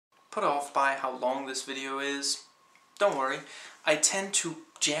put off by how long this video is. Don't worry, I tend to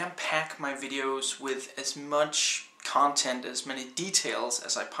jam-pack my videos with as much content, as many details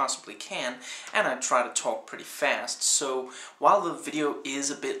as I possibly can, and I try to talk pretty fast, so while the video is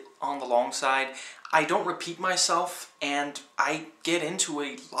a bit on the long side, I don't repeat myself, and I get into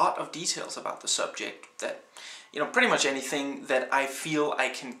a lot of details about the subject that, pretty much anything that I feel I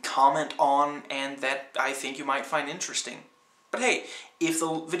can comment on and that I think you might find interesting. But hey, if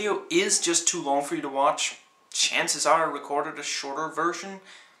the video is just too long for you to watch, chances are I recorded a shorter version,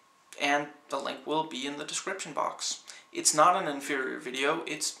 and the link will be in the description box. It's not an inferior video,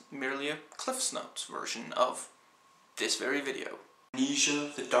 it's merely a Cliff's Notes version of this very video.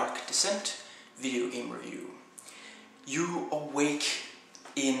 Amnesia: The Dark Descent video game review. You awake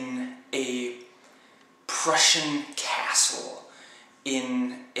in a Prussian castle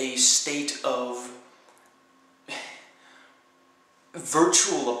in a state of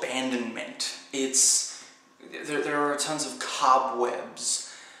virtual abandonment. There are tons of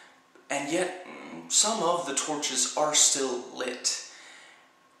cobwebs, and yet some of the torches are still lit.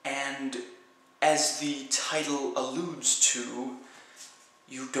 And as the title alludes to,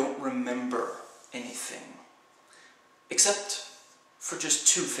 you don't remember anything. Except for just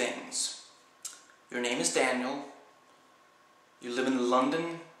two things. Your name is Daniel, you live in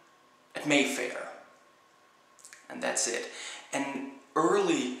London at Mayfair, and that's it. And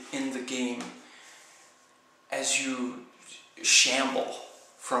early in the game, as you shamble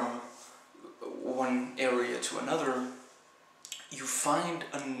from one area to another, you find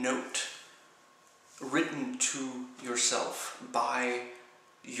a note written to yourself by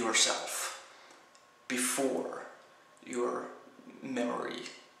yourself before your memory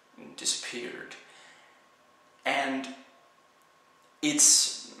disappeared. And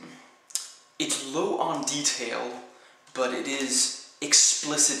it's low on detail, but it is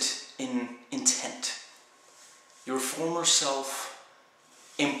explicit in intent. Your former self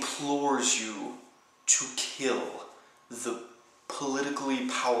implores you to kill the politically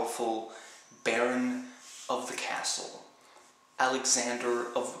powerful Baron of the castle,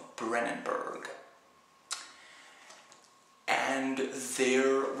 Alexander of Brennenburg. And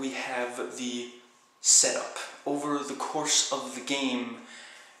there we have the setup. Over the course of the game,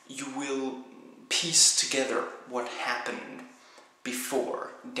 you will piece together what happened before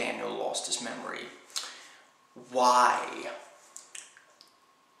Daniel lost his memory. Why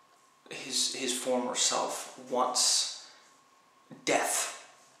his former self wants death,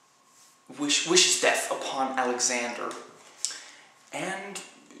 wishes death upon Alexander. And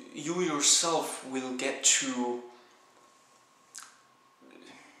you yourself will get to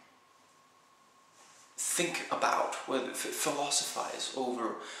think about, philosophize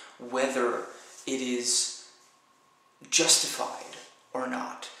over whether it is justified or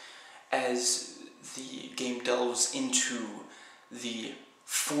not, as the game delves into the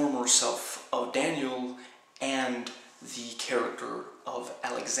former self of Daniel and the character of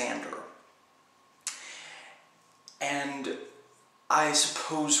Alexander. And I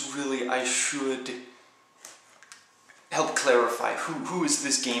suppose really I should help clarify who is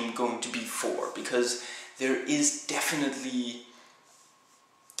this game going to be for, because there is definitely,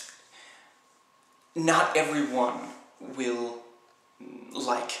 not everyone will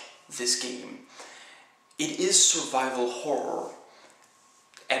like this game. It is survival horror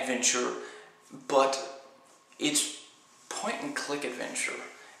adventure, but it's point-and-click adventure,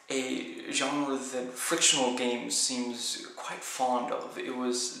 a genre that Frictional Games seems quite fond of.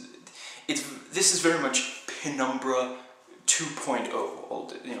 This is very much Penumbra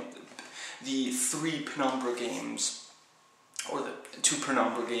 2.0, the three Penumbra games, or the two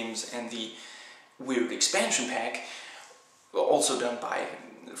Penumbra games and the weird expansion pack, also done by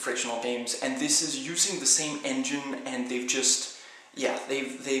Frictional Games, and this is using the same engine, and they've just,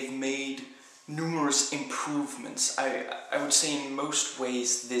 they've made numerous improvements. I would say in most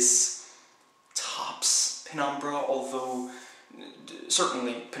ways this tops Penumbra, although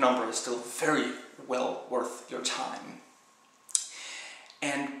certainly Penumbra is still very well worth your time.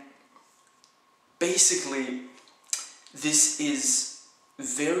 And basically, this is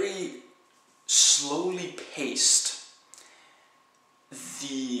very slowly paced.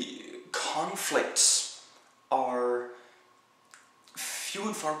 The conflicts are few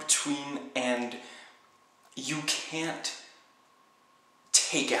and far between, and you can't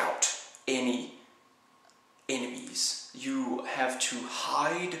take out any enemies. You have to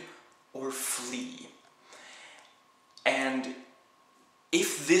hide or flee. And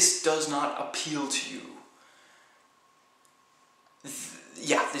if this does not appeal to you,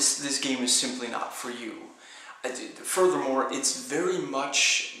 this game is simply not for you. Furthermore, it's very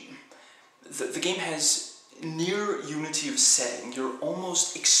much the game has near unity of setting. You're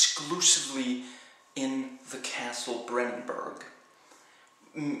almost exclusively in the castle Brennenburg,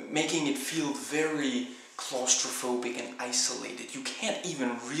 making it feel very claustrophobic and isolated. You can't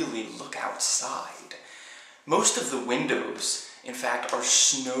even really look outside. Most of the windows, in fact, are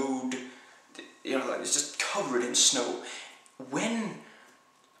snowed, it's just covered in snow. When,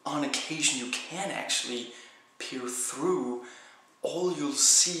 on occasion, you can actually peer through, all you'll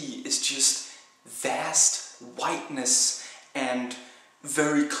see is just vast whiteness, and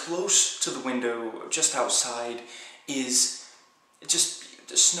very close to the window, just outside, is just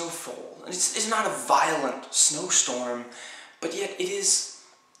snowfall. And it's not a violent snowstorm, but yet it is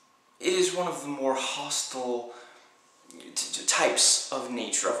one of the more hostile types of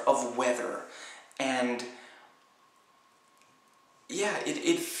nature, of weather. And yeah,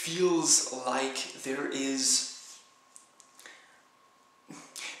 it feels like there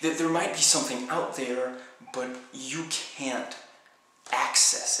might be something out there, but you can't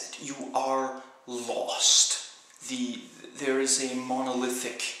access it. You are lost. There is a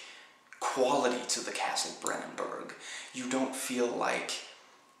monolithic quality to the Castle Brennenburg. You don't feel like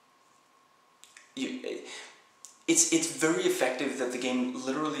it's very effective that the game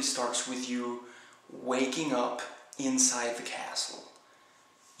literally starts with you waking up inside the castle.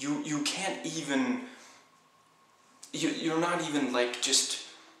 You can't even, you're not even like just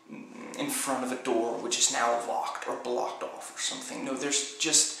in front of a door which is now locked or blocked off or something. No, there's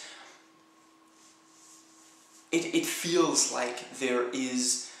just, it feels like there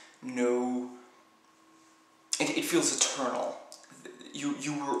is no, it feels eternal.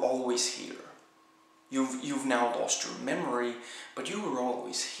 You were always here. You've now lost your memory, but you were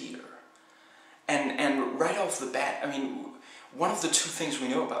always here. And right off the bat, I mean, one of the two things we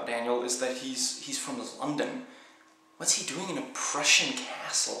know about Daniel is that he's from London. What's he doing in a Prussian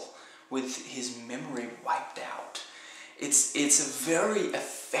castle with his memory wiped out? It's a very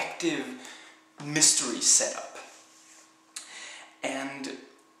effective mystery setup. And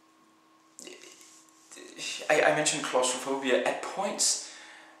I mentioned claustrophobia. At points,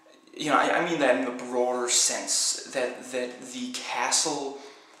 I mean that in the broader sense, that the castle,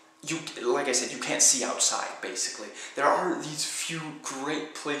 like I said, you can't see outside, basically. There are these few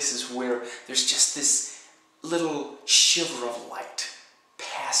great places where there's just this little shiver of light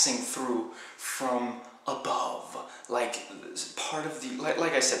passing through from above. Like, part of the,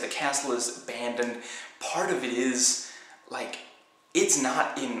 like I said, the castle is abandoned. Part of it is, like, it's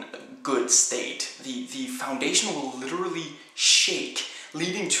not in a good state. The foundation will literally shake,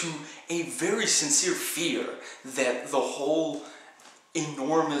 leading to a very sincere fear that the whole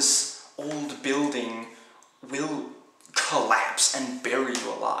enormous old building will collapse and bury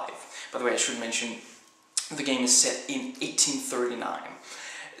you alive. By the way, I should mention, the game is set in 1839.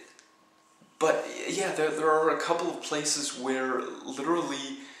 But yeah, there are a couple of places where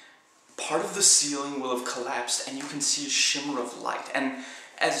literally part of the ceiling will have collapsed and you can see a shimmer of light. And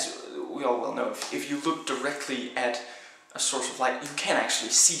as we all well know, if you look directly at a source of light, you can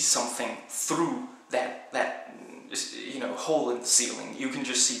actually see something through that hole in the ceiling. You can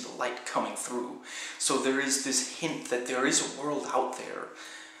just see the light coming through. So there is this hint that there is a world out there,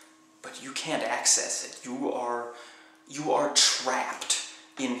 but you can't access it. You are trapped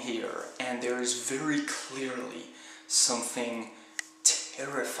in here, and there is very clearly something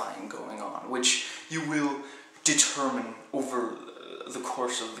terrifying going on, which you will determine over the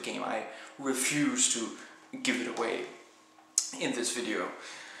course of the game. I refuse to give it away in this video.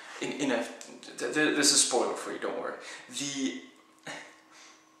 This is spoiler free, don't worry.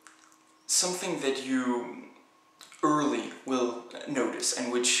 Something that you early will notice,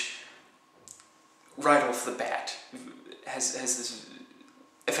 and which right off the bat has this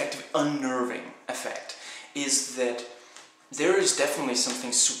effective unnerving effect, is that there is definitely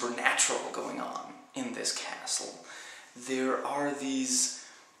something supernatural going on in this castle. There are these,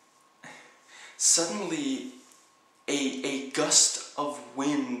 suddenly a gust of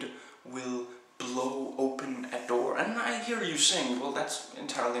wind will blow open a door. And I hear you saying, well, that's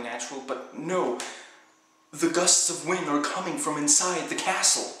entirely natural, but no, the gusts of wind are coming from inside the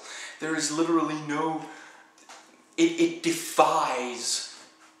castle. There is literally no, it defies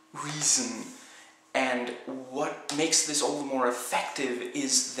reason. And what makes this all the more effective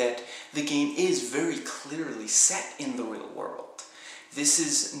is that the game is very clearly set in the real world. This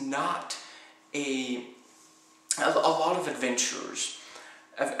is not a lot of adventure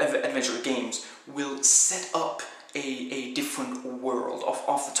games will set up a different world.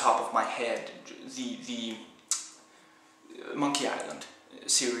 Off the top of my head, the Monkey Island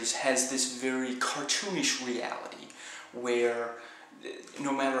series has this very cartoonish reality where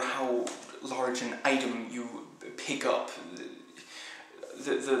no matter how large an item you pick up,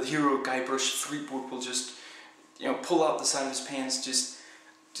 the hero Guybrush Threepwood will just, you know, pull out the side of his pants, just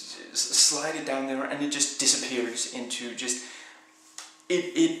slide it down there, and it just disappears into just...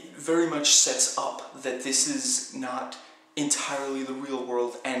 It very much sets up that this is not entirely the real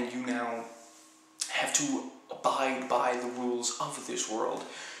world, and you now have to abide by the rules of this world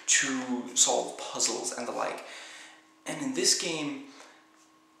to solve puzzles and the like. And in this game,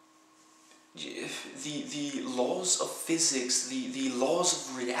 the laws of physics, the laws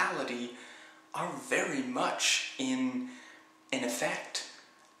of reality are very much in effect,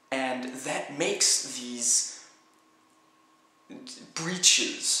 and that makes these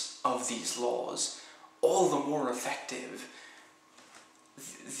breaches of these laws all the more effective.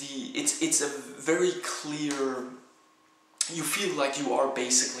 It's a very clear... You feel like you are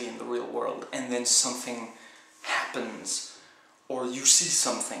basically in the real world, and then something happens, or you see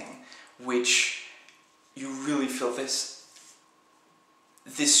something which you really feel this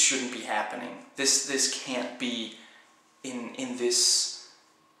shouldn't be happening. This can't be in this,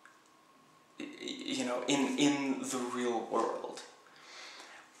 you know, in the real world.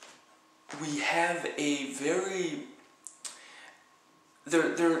 We have a very...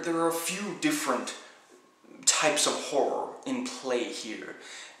 There are a few different types of horror in play here.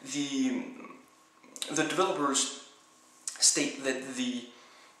 The developers state that the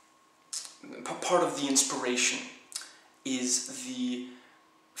part of the inspiration is the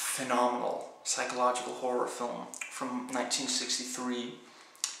phenomenal psychological horror film from 1963,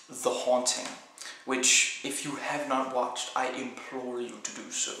 The Haunting, which, if you have not watched, I implore you to do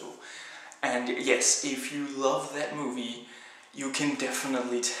so. And yes, if you love that movie, you can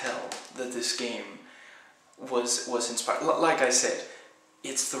definitely tell that this game was inspired. Like I said,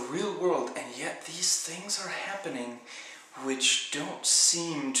 it's the real world, and yet these things are happening which don't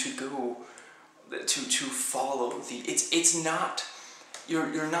seem to go to follow the... It's not...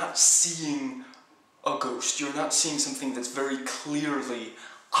 You're not seeing a ghost. You're not seeing something that's very clearly,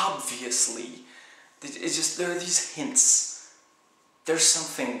 obviously... It's just, there are these hints. There's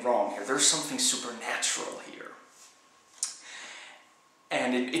something wrong here. There's something supernatural here.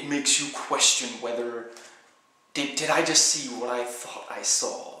 And it makes you question whether... Did I just see what I thought I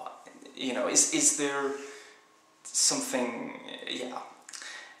saw? You know, is there something... Yeah.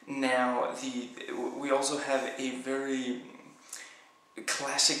 Now, we also have a very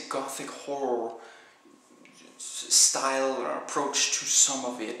classic Gothic horror style or approach to some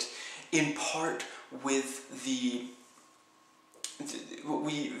of it, in part with we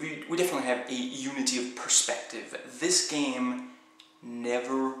definitely have a unity of perspective. This game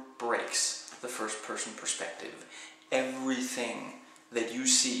never breaks the first-person perspective. Everything that you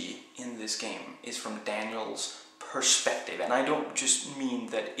see in this game is from Daniel's perspective, and I don't just mean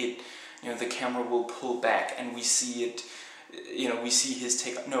that it, you know, the camera will pull back and we see it, you know, we see his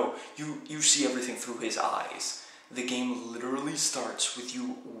take. No, you see everything through his eyes. The game literally starts with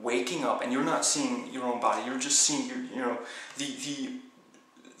you waking up, and you're not seeing your own body. You're just seeing your, you know,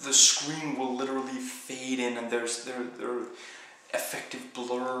 the screen will literally fade in, and there are effective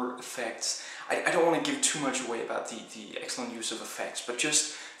blur effects. I don't want to give too much away about the excellent use of effects, but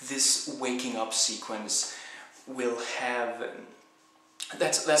just this waking up sequence will have...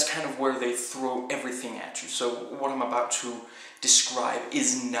 That's kind of where they throw everything at you. So what I'm about to describe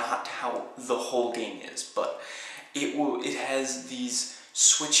is not how the whole game is, but it has these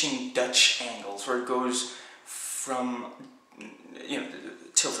switching Dutch angles where it goes from, you know,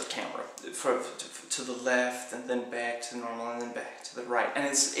 tilted camera to the left, and then back to normal, and then back to the right, and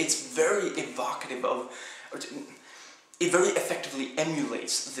it's very evocative of... It very effectively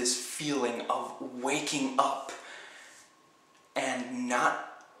emulates this feeling of waking up and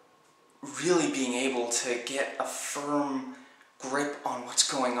not really being able to get a firm grip on what's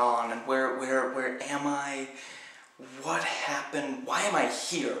going on, and where am I? What happened? Why am I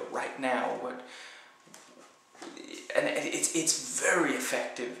here right now? And it's very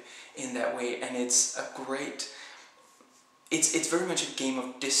effective in that way, and it's a great... It's very much a game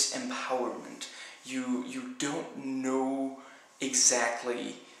of disempowerment. You don't know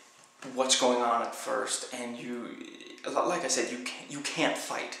exactly what's going on at first, and like I said, you can't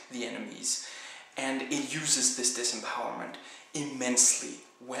fight the enemies, and it uses this disempowerment immensely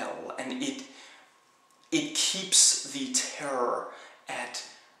well, and it keeps the terror at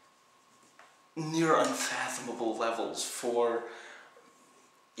near unfathomable levels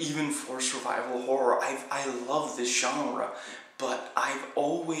even for survival horror. I love this genre, but I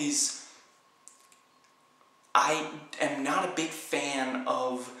am not a big fan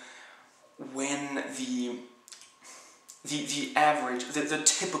of when the average, the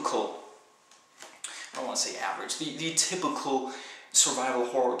typical I don't want to say average, the typical survival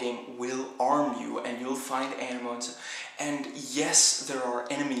horror game will arm you, and you'll find ammo, and yes, there are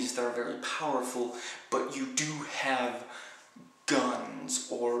enemies that are very powerful, but you do have guns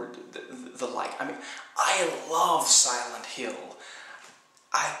or the like. I mean, I love Silent Hill.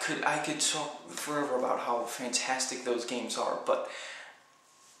 I could talk forever about how fantastic those games are, but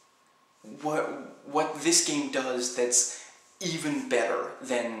what this game does that's even better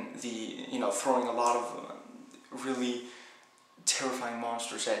than the, throwing a lot of really terrifying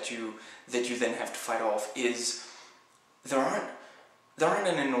monsters at you that you then have to fight off is there aren't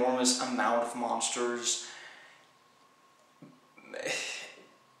an enormous amount of monsters,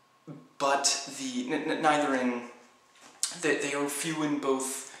 but neither in they are few in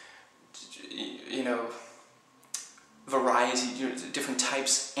both, variety, different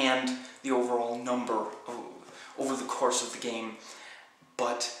types, and the overall number over the course of the game,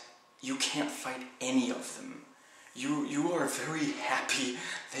 but you can't fight any of them. You are very happy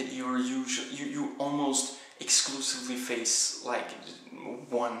that you almost exclusively face like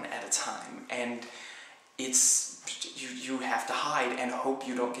one at a time, and it's you have to hide and hope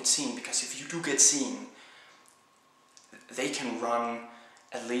you don't get seen, because if you do get seen, they can run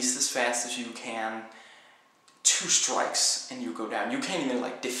at least as fast as you can. 2 strikes and you go down. You can't even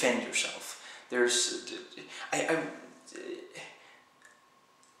like defend yourself.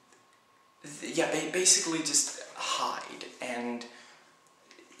 Basically just hide and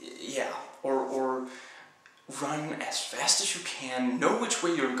or run as fast as you can, know which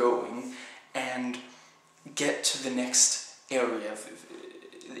way you're going, and get to the next area.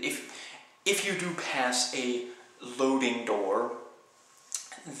 If you do pass a loading door,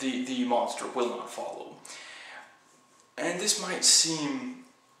 the monster will not follow. And this might seem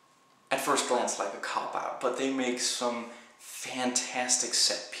at first glance like a cop-out, but they make some fantastic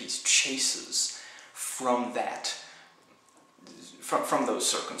set-piece chases from those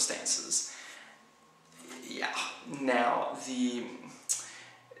circumstances. Yeah, now the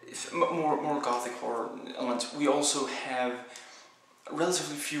more gothic horror elements, we also have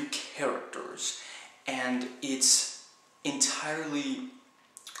relatively few characters, and it's entirely,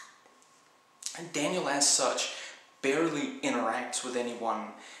 Daniel as such barely interacts with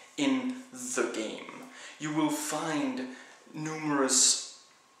anyone in the game. You will find numerous,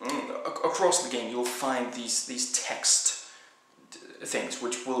 across the game, you'll find these text things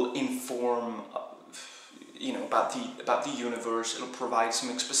which will inform, about the universe. It'll provide some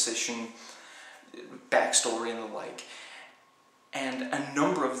exposition, backstory, and the like. And a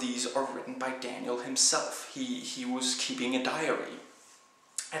number of these are written by Daniel himself. He was keeping a diary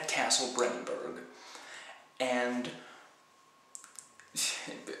at Castle Brennenburg, and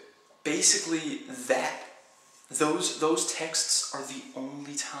basically those texts are the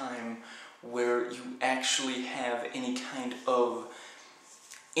only time where you actually have any kind of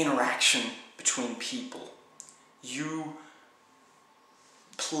interaction between people. You,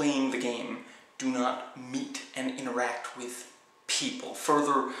 playing the game, do not meet and interact with people,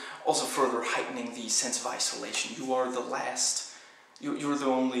 further heightening the sense of isolation. You are the last, you're the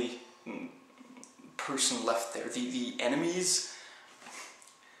only person left there. The enemies,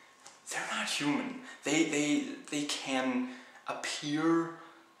 they're not human. They can appear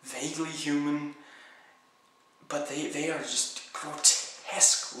vaguely human, but they are just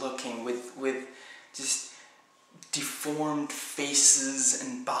grotesque looking with just deformed faces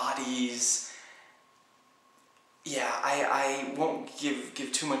and bodies. Yeah, I won't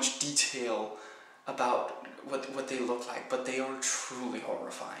give too much detail about what they look like, but they are truly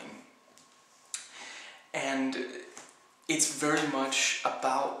horrifying. And it's very much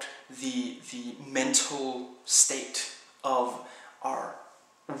about the mental state of our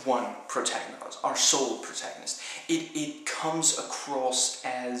one protagonist, our sole protagonist. It comes across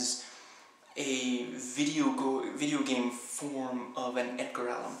as a video game form of an Edgar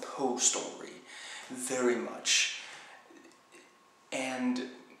Allan Poe story, very much. And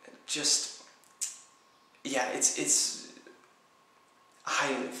just, yeah, it's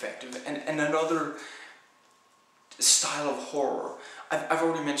highly effective. And another style of horror, I've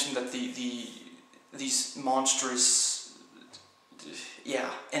already mentioned that these monstrous,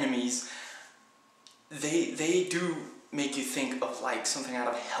 enemies, they do make you think of like something out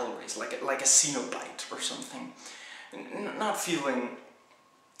of Hellraiser, like a Cenobite or something. Not feeling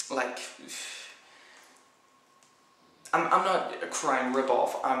like, I'm not a crying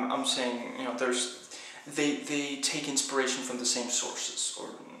ripoff. I'm saying, they take inspiration from the same sources or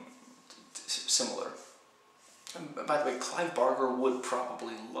similar. And by the way, Clive Barker would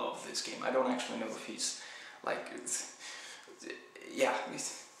probably love this game. I don't actually know if he's like,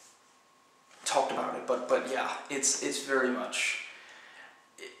 talked about it, but yeah, it's very much,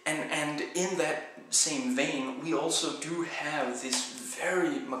 and in that same vein, we also do have this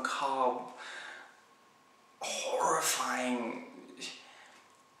very macabre, horrifying,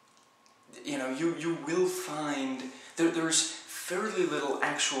 you know, you will find, there's fairly little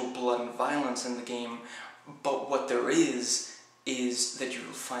actual blood and violence in the game, but what there is that you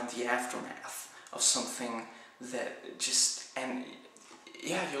will find the aftermath of something that just, and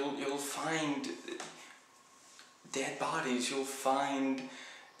yeah, you'll find dead bodies, you'll find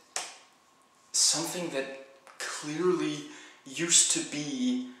something that clearly used to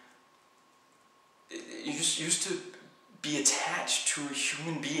be attached to a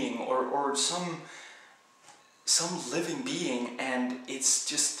human being or some living being, and it's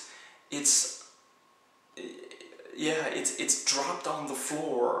just, it's dropped on the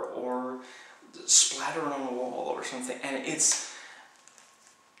floor or splattered on a wall or something, and it's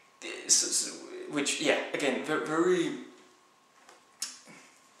which, yeah, again, very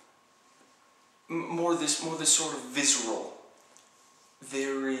more this sort of visceral,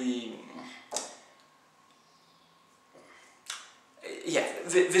 very, yeah,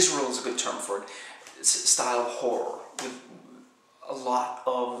 visceral is a good term for it, style of horror, with a lot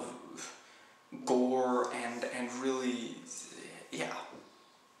of gore and really, yeah.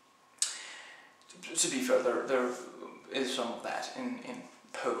 To be fair, there is some of that in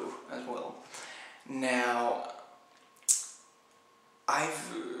Poe as well. Now, I've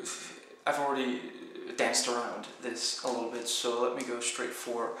already danced around this a little bit, so let me go straight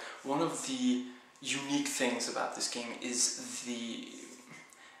for one of the unique things about this game is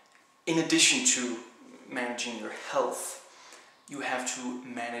in addition to managing your health, you have to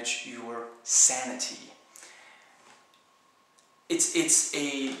manage your sanity. It's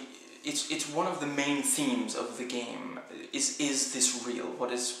one of the main themes of the game. Is this real?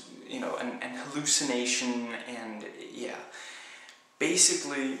 What is, you know, and hallucination, and yeah,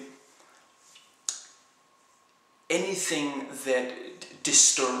 basically anything that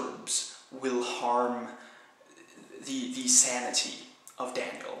disturbs will harm the sanity of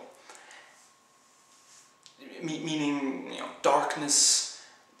Daniel. Meaning, you know, darkness,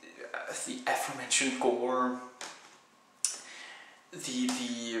 the aforementioned gore, I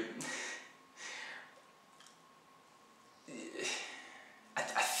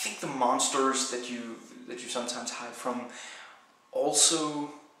think the monsters that you sometimes hide from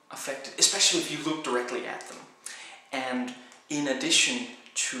also affect it, especially if you look directly at them. And in addition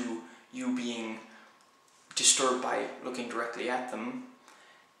to you being disturbed by looking directly at them,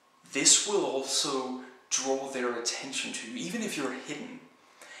 this will also draw their attention to you, even if you're hidden.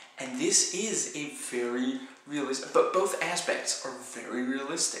 And this is a very realistic, but both aspects are very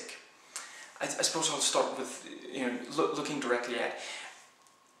realistic. I suppose I'll start with, you know, looking directly at,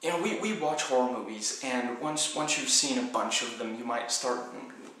 you know, we watch horror movies, and once you've seen a bunch of them, you might start,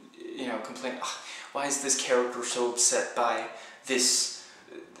 you know, complaining, oh, why is this character so upset by this,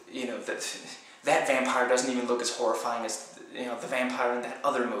 you know, that vampire doesn't even look as horrifying as, you know, the vampire in that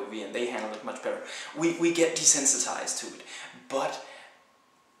other movie, and they handle it much better. We get desensitized to it, but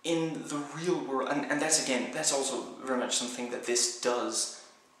in the real world, and that's, again, that's also very much something that this does.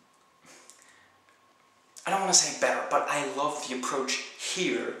 I don't want to say better, but I love the approach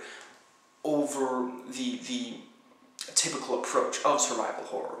here over the typical approach of survival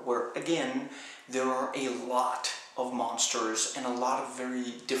horror, where, again, there are a lot of monsters and a lot of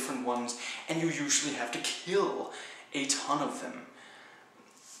very different ones, and you usually have to kill a ton of them.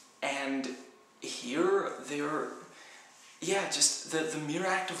 And here, they're, yeah, just the mere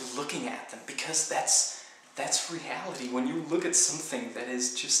act of looking at them, because that's reality. When you look at something that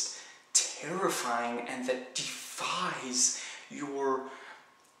is just terrifying and that defies your,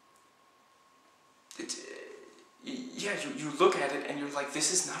 you look at it and you're like,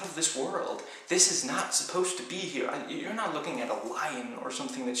 this is not of this world. This is not supposed to be here. You're not looking at a lion or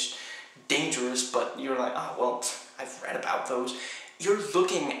something that's dangerous, but you're like, oh, well, I've read about those. You're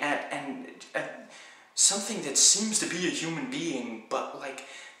looking at something that seems to be a human being, but like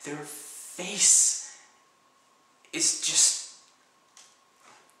their face is just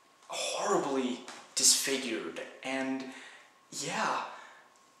horribly disfigured, and yeah,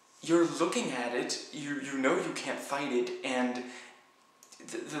 you're looking at it, you know you can't fight it, and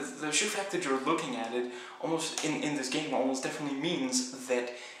the sheer fact that you're looking at it almost in this game almost definitely means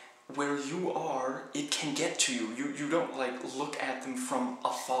that where you are, it can get to you. You don't like look at them from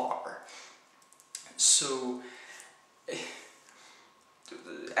afar. So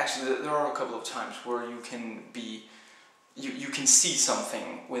actually there are a couple of times where you can be you can see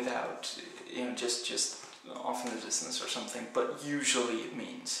something without, you know, just off in the distance or something, but usually it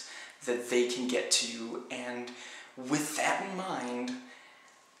means that they can get to you, and with that in mind,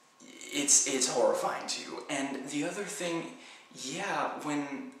 it's horrifying to you. And the other thing, yeah,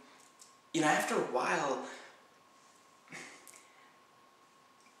 when, after a while,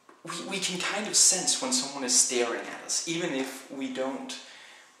 we can kind of sense when someone is staring at us, even if we don't,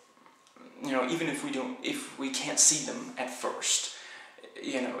 if we can't see them at first.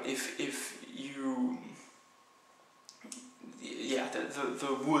 If you, yeah,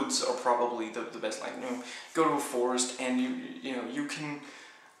 the woods are probably the best. Like, go to a forest and you can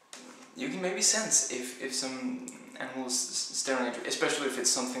maybe sense if some animal is staring at you, especially if it's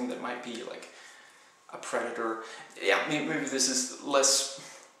something that might be like a predator. Yeah, maybe this is less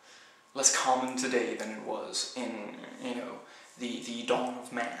common today than it was in the dawn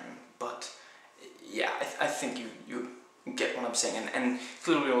of man, but yeah, I think you get what I'm saying, and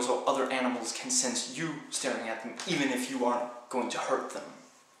clearly also other animals can sense you staring at them, even if you aren't going to hurt them.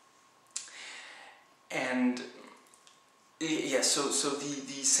 And yeah, so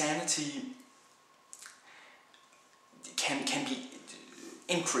the sanity can be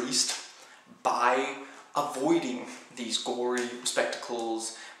increased by avoiding these gory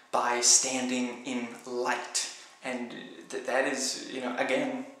spectacles, by standing in light. And that is,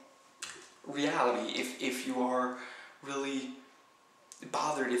 again, reality. If you are really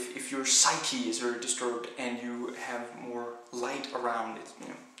bothered, if your psyche is very disturbed and you have more light around it,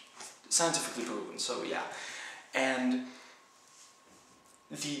 scientifically proven. So yeah, and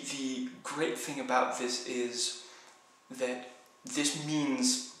the great thing about this is that this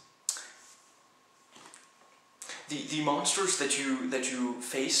means the monsters that you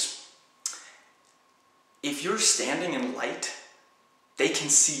face, if you're standing in light, they can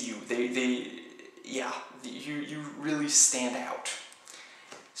see you. You really stand out.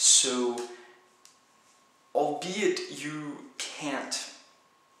 So, albeit you can't,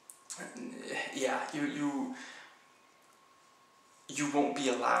 you won't be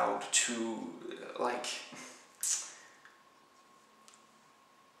allowed to,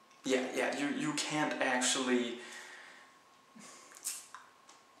 you can't actually,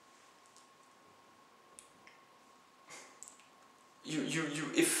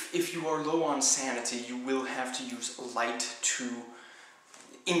 if you are low on sanity, you will have to use light to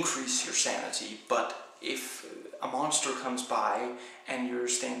increase your sanity. But if a monster comes by and you're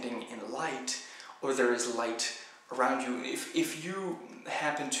standing in light, or there is light around you, if you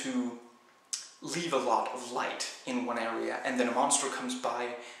happen to leave a lot of light in one area and then a monster comes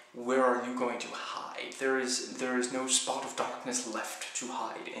by, where are you going to hide? There is no spot of darkness left to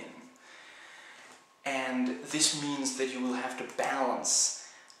hide in. And this means that you will have to balance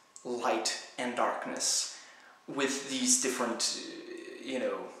light and darkness with these different,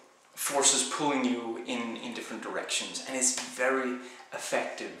 forces pulling you in different directions. And it's very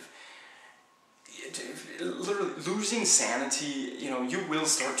effective. Literally, losing sanity, you will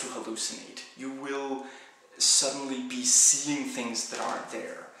start to hallucinate. You will suddenly be seeing things that aren't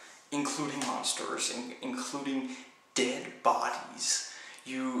there, including monsters, including dead bodies.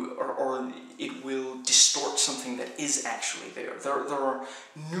 Or it will distort something that is actually there. There are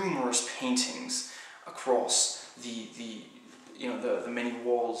numerous paintings across the many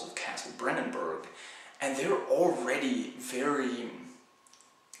walls of Castle Brennenburg, and they're already very,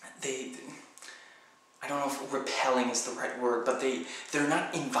 I don't know if repelling is the right word, but they're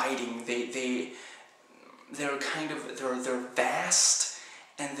not inviting. They're kind of, they're vast,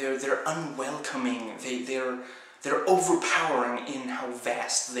 and they're unwelcoming. They're overpowering in how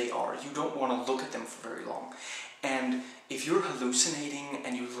vast they are. You don't want to look at them for very long. And if you're hallucinating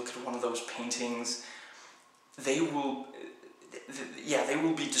and you look at one of those paintings, they will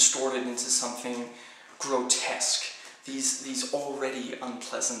be distorted into something grotesque. These already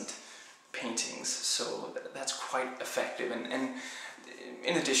unpleasant paintings. So that's quite effective. And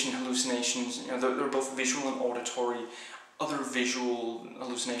in addition, hallucinations, they're both visual and auditory. Other visual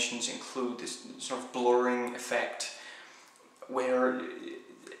hallucinations include this sort of blurring effect where,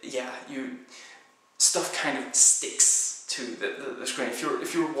 stuff kind of sticks to the screen.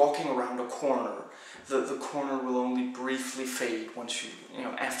 If you're walking around a corner, the corner will only briefly fade once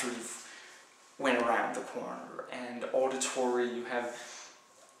after you've went around the corner. And auditory,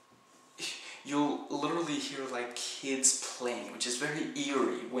 you'll literally hear like kids playing, which is very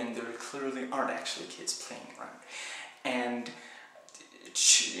eerie when there clearly aren't actually kids playing around. And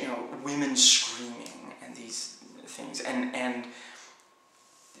women screaming and these things, and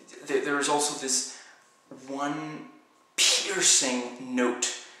there is also this one piercing note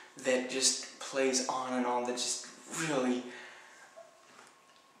that just plays on and on, that just really,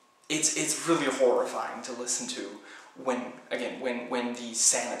 it's really horrifying to listen to when the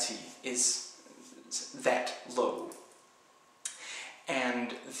sanity is that low.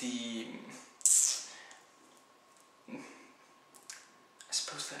 And I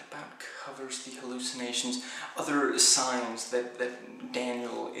suppose that about covers the hallucinations. Other signs that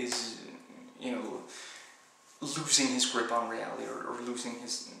Daniel is, you know, losing his grip on reality or losing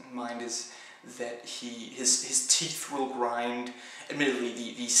his mind is that his teeth will grind. Admittedly,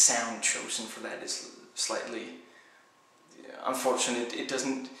 the sound chosen for that is slightly unfortunate. It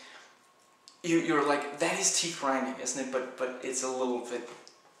doesn't. You're like, that is teeth grinding, isn't it? But it's a little bit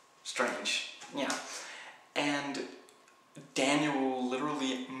strange. Yeah. And Daniel will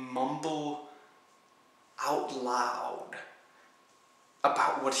literally mumble out loud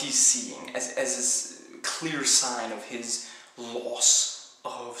about what he's seeing as a clear sign of his loss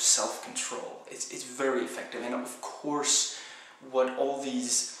of self-control. It's very effective, and of course, what all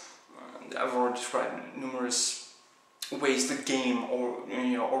these I've already described numerous ways the game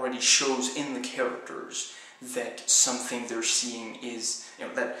already shows in the characters that something they're seeing is,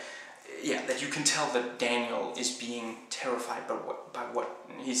 that you can tell that Daniel is being terrified by what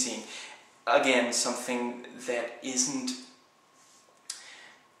he's seeing. Again, something that is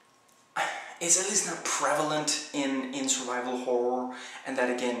at least not prevalent in survival horror, and that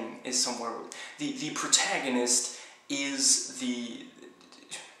again is somewhere the protagonist is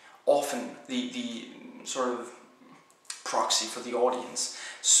often the sort of proxy for the audience.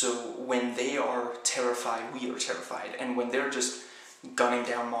 So when they are terrified, we are terrified, and when they're just gunning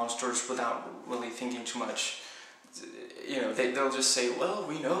down monsters without really thinking too much, they'll just say, well,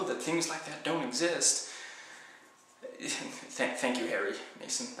 we know that things like that don't exist. Thank you, Harry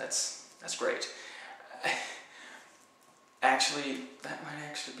Mason, that's great. Actually, that might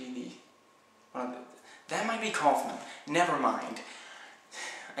actually be that might be Kaufman. Never mind.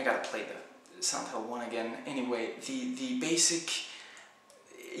 I gotta play the Silent Hill 1 again. Anyway, the basic...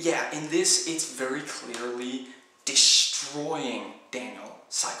 Yeah, in this, it's very clearly destroying Daniel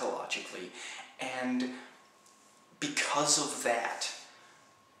psychologically. And because of that,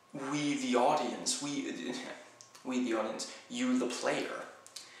 we the audience, you the player,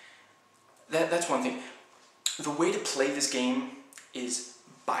 that's one thing. The way to play this game is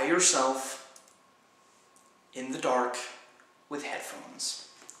by yourself, in the dark, with headphones.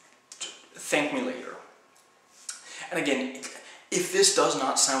 Thank me later. And again, if this does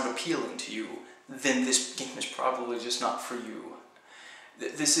not sound appealing to you, then this game is probably just not for you.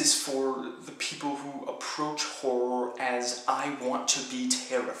 This is for the people who approach horror as I want to be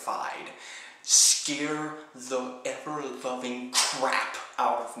terrified. Scare the ever-loving crap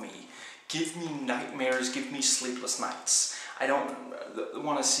out of me. Give me nightmares, give me sleepless nights. I don't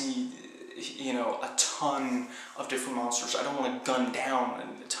want to see, a ton of different monsters. I don't want to gun down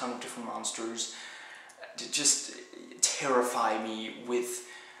a ton of different monsters. Just terrify me with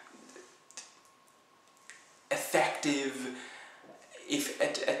effective, if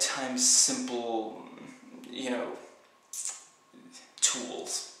at times simple,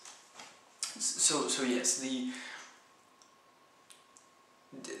 tools. So yes,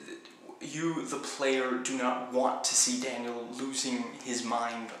 you, the player, do not want to see Daniel losing his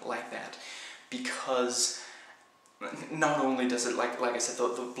mind like that, because not only does it, like I said,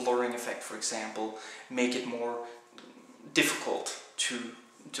 the blurring effect, for example, make it more difficult to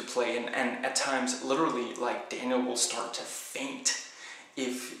play, and at times, literally, like, Daniel will start to faint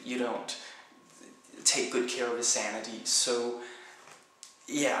if you don't take good care of his sanity. So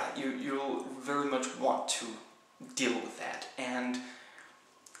yeah, you'll very much want to deal with that, and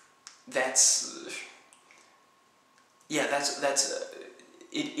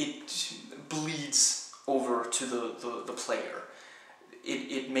it bleeds over to the player.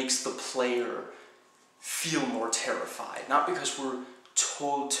 It makes the player feel more terrified, not because we're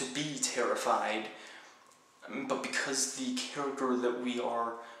told to be terrified, but because the character that we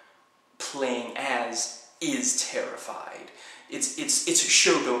are playing as is terrified. It's a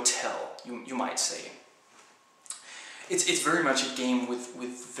show don't tell, you might say. It's very much a game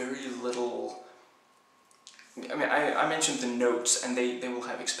with very little. I mean, I mentioned the notes, and they will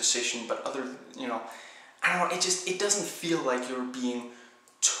have exposition, but other, I don't know, it doesn't feel like you're being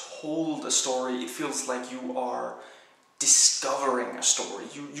told a story. It feels like you are discovering a story.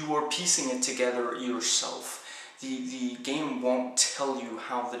 You are piecing it together yourself. The game won't tell you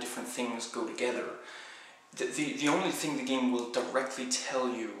how the different things go together. The only thing the game will directly tell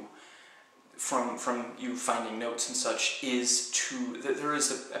you from you finding notes and such is that there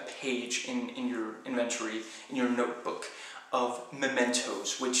is a page in your inventory, in your notebook, of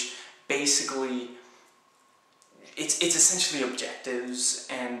mementos, which basically it's essentially objectives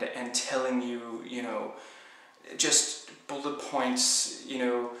and telling you, just bullet points, you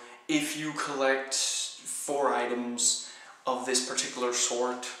know, if you collect 4 items of this particular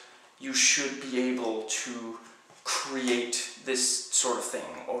sort, you should be able to create this sort of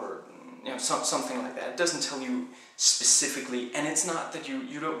thing, or you know, something like that. It doesn't tell you specifically, and it's not that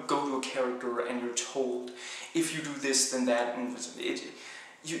you don't go to a character and you're told, if you do this, then that, and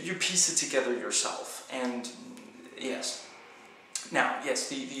you piece it together yourself. And yes. Now, yes,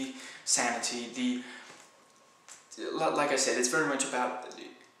 the Sanity, like I said, it's very much about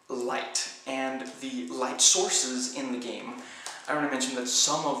light, and the light sources in the game. I already mentioned that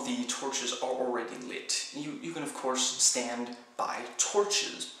some of the torches are already lit. You can of course stand by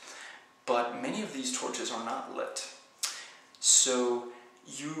torches, but many of these torches are not lit. So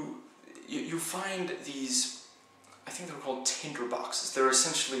you find these, I think they're called tinderboxes. They're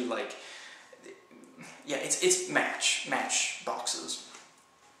essentially like, yeah, it's match boxes,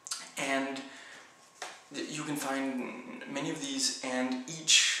 and you can find many of these, and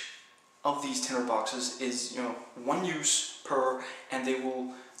each of these tinderboxes is, you know, 1 use per, and they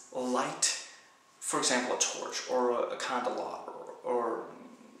will light, for example, a torch or a candelabra, or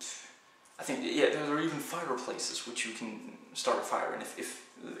I think, yeah, there are even fireplaces which you can start a fire in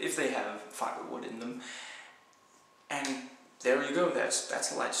if they have firewood in them. And there you go.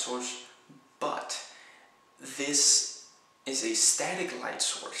 That's a light source, but this is a static light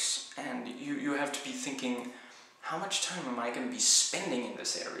source, and you have to be thinking, how much time am I going to be spending in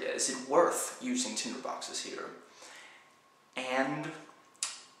this area? Is it worth using tinderboxes here? And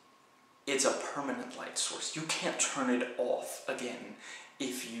it's a permanent light source. You can't turn it off again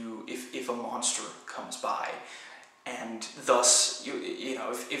if a monster comes by, and thus you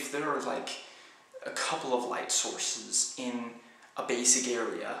know, if there are like a couple of light sources in a basic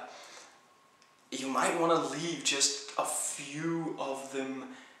area, you might want to leave just a few of them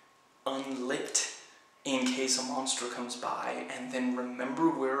unlit in case a monster comes by, and then remember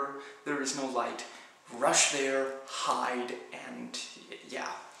where there is no light, rush there, hide, and yeah.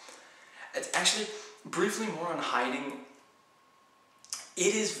 It's actually, briefly more on hiding,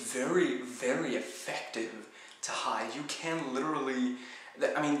 it is very, very effective to hide. You can literally,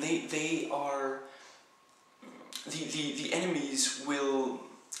 I mean, they are, the enemies will,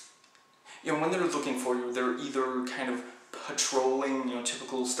 you know, when they're looking for you, they're either kind of patrolling, you know,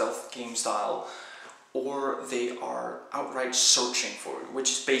 typical stealth game style, or they are outright searching for you, which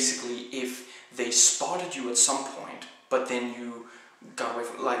is basically if they spotted you at some point, but then you got away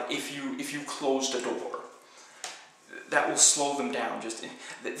from, like if you closed a door, that will slow them down. Just,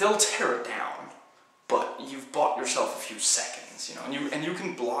 they'll tear it down, but you've bought yourself a few seconds, you know, and you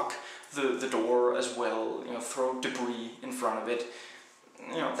can block the door as well, you know, throw debris in front of it,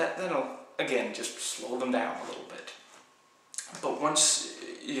 you know, that'll again just slow them down a little bit. But once,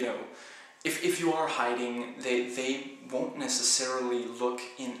 you know, if you are hiding, they won't necessarily look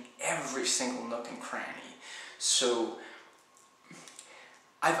in every single nook and cranny. So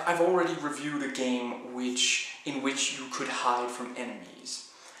I've already reviewed a game in which you could hide from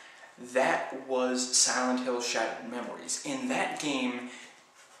enemies. That was Silent Hill Shattered Memories. In that game,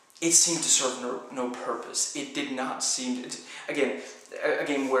 it seemed to serve no purpose. It did not seem to, again, a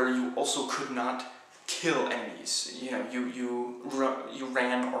game where you also could not kill enemies. You know, you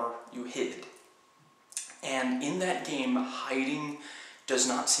ran or you hid. And in that game, hiding does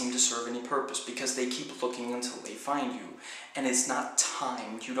not seem to serve any purpose, because they keep looking until they find you. And it's not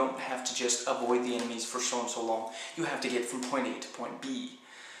timed. You don't have to just avoid the enemies for so and so long. You have to get from point A to point B.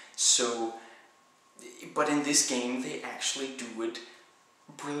 So, but in this game, they actually do it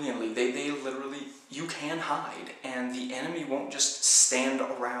brilliantly. They literally, you can hide, and the enemy won't just stand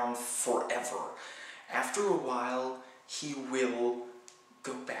around forever. After a while, he will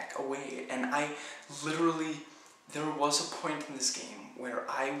go back away. And I literally, there was a point in this game where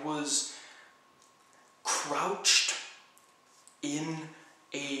I was crouched in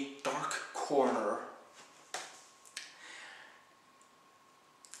a dark corner,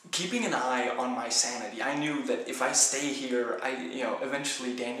 keeping an eye on my sanity. I knew that if I stay here, you know,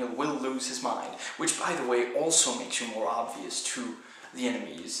 eventually Daniel will lose his mind, which, by the way, also makes you more obvious to the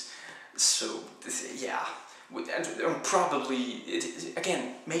enemies. So, yeah, and probably, it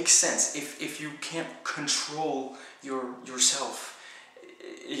again, makes sense. If you can't control yourself,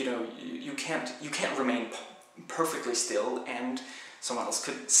 you know, you can't remain perfectly still, and someone else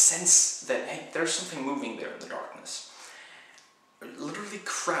could sense that, hey, there's something moving there in the darkness. Literally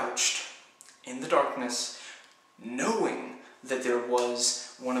crouched in the darkness, knowing that there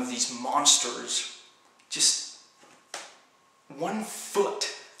was one of these monsters just 1 foot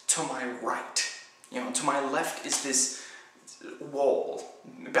to my right. You know, to my left is this wall,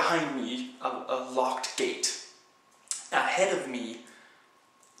 behind me a locked gate, ahead of me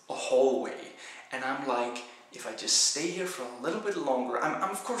a hallway, and I'm like, if I just stay here for a little bit longer,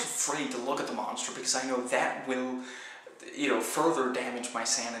 I'm of course afraid to look at the monster because I know that will, you know, further damage my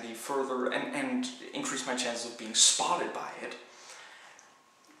sanity, further, and increase my chances of being spotted by it.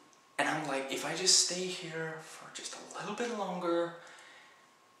 And I'm like, if I just stay here for just a little bit longer,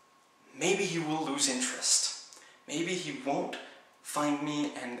 maybe he will lose interest. Maybe he won't find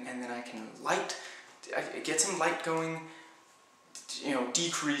me, and then I can get some light going, you know,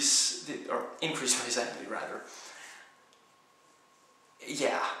 or increase my sanity rather.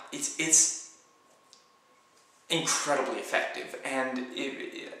 Yeah, it's incredibly effective, and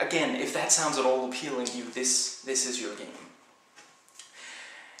again, if that sounds at all appealing to you, this is your game.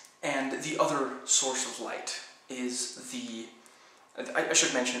 And the other source of light is I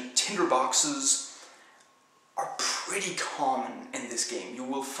should mention, tinderboxes are pretty common in this game. You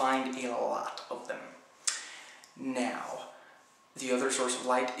will find a lot of them. Now, the other source of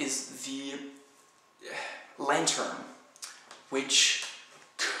light is the lantern, which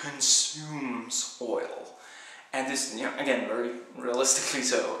consumes oil. And this, you know, again, very realistically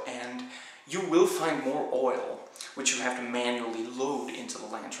so, and you will find more oil, which you have to manually load into the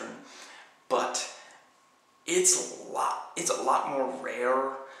lantern, but it's a lot more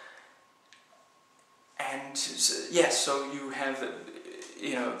rare. And yeah, so you have,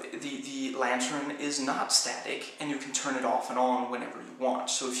 you know, the lantern is not static, and you can turn it off and on whenever you want.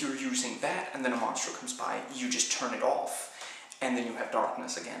 So if you're using that and then a monster comes by, you just turn it off, and then you have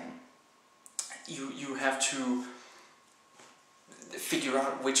darkness again. You have to figure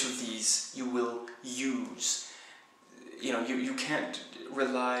out which of these you will use. You know, you can't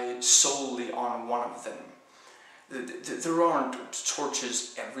rely solely on one of them. There aren't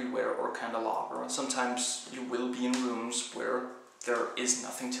torches everywhere or candelabra. Sometimes you will be in rooms where there is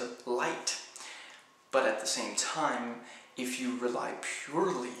nothing to light. But at the same time, if you rely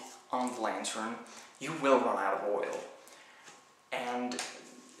purely on the lantern, you will run out of oil. And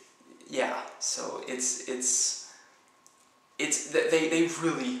yeah, so they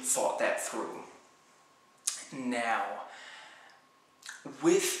really thought that through. Now,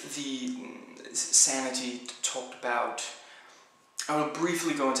 with the sanity talked about, I will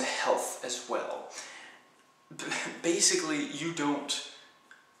briefly go into health as well. Basically, you don't,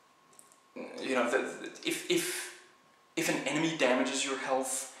 you know, if an enemy damages your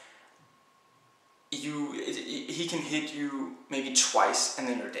health, he can hit you maybe twice and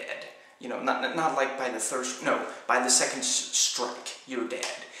then you're dead. You know, not like by the third, no, by the second strike, you're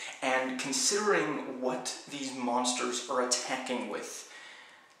dead. And considering what these monsters are attacking with,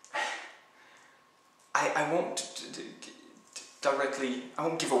 I won't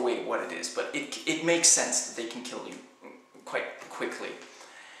give away what it is, but it makes sense that they can kill you quite quickly.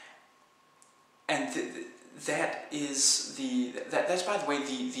 And that's, by the way,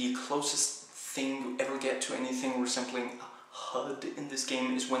 the closest thing you ever get to anything resembling a HUD in this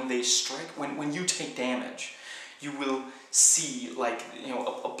game is when they strike. When you take damage, you will see, like, you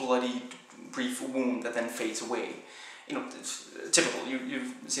know, a bloody brief wound that then fades away. You know, it's typical.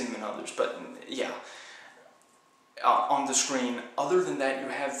 You've seen them in others, but yeah, on the screen. Other than that, you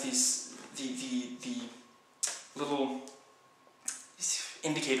have these the little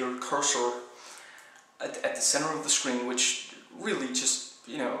indicator cursor at the center of the screen, which really just,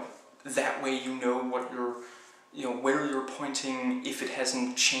 you know, that way you know what you're, you know, where you're pointing. If it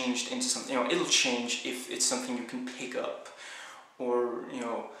hasn't changed into something, you know, it'll change if it's something you can pick up, or, you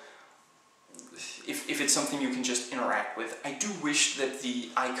know, if it's something you can just interact with. I do wish that the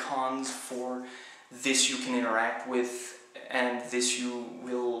icons for this you can interact with and this you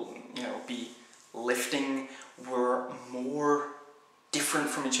will, you know, be lifting were more different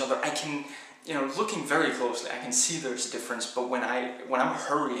from each other. I can, you know, looking very closely, I can see there's a difference, but when I'm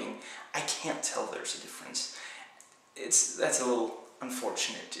hurrying, I can't tell there's a difference. That's a little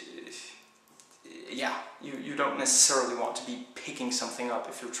unfortunate. Yeah, you don't necessarily want to be picking something up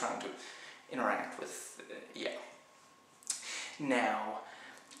if you're trying to interact with, yeah. Now,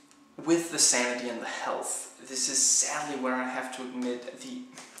 with the sanity and the health, this is sadly where I have to admit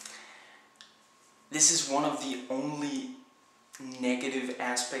this is one of the only negative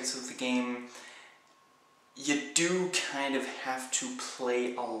aspects of the game. You do kind of have to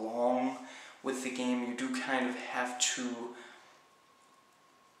play along with the game. You do kind of have to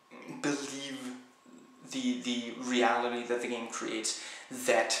believe the reality that the game creates,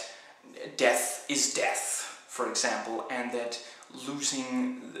 that death is death, for example, and that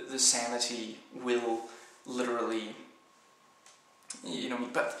losing the sanity will literally, you know,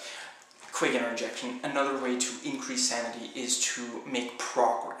 but quick interjection, another way to increase sanity is to make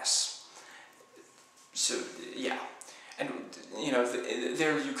progress. So, yeah, and you know,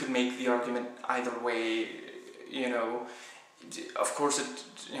 there you could make the argument either way. You know, of course it,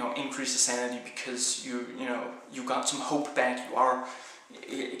 you know, increases sanity because you know, you got some hope back. You are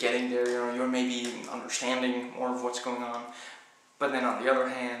getting there. You know, you're maybe understanding more of what's going on. But then on the other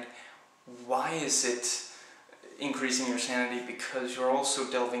hand, why is it increasing your sanity? Because you're also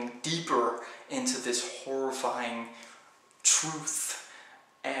delving deeper into this horrifying truth,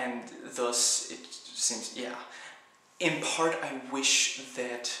 and thus it seems, yeah. In part, I wish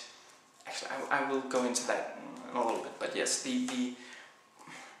that, actually, I will go into that in a little bit, but yes,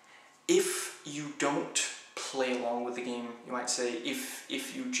 if you don't play along with the game, you might say,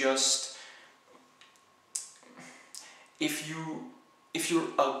 if you're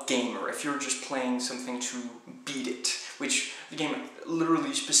a gamer, if you're just playing something to beat it, which the game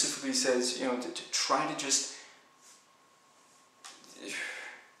literally specifically says, you know, to try to just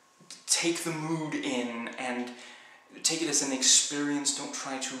take the mood in and take it as an experience. Don't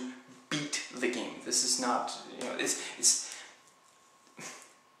try to beat the game. This is not, you know, it's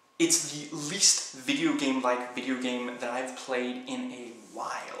the least video game-like video game that I've played in a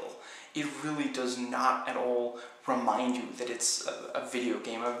while. It really does not at all remind you that it's a video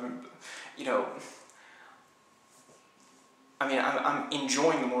game. You know, I mean, I'm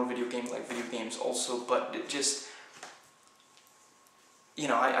enjoying the more video game-like video games also, but it just, you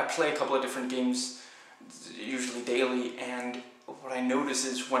know, I play a couple of different games, usually daily, and what I notice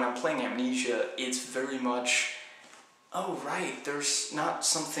is when I'm playing Amnesia, it's very much, oh right, there's not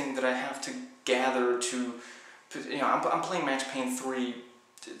something that I have to gather to, you know, I'm playing Max Payne 3,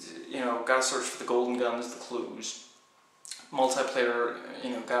 you know, gotta search for the golden guns, the clues. Multiplayer,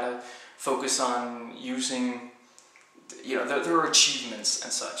 you know, gotta focus on using, you know, there are achievements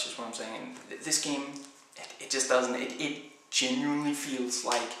and such, is what I'm saying. This game, it just doesn't, it genuinely feels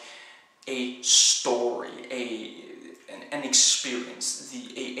like a story, an experience,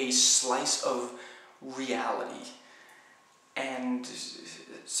 a slice of reality. And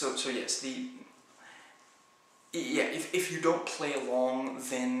so yes, if you don't play along,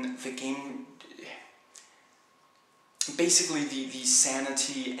 then the game, basically the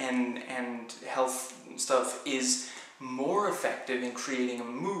sanity and health stuff is more effective in creating a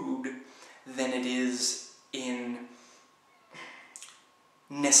mood than it is in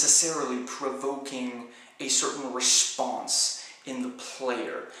necessarily provoking a certain response in the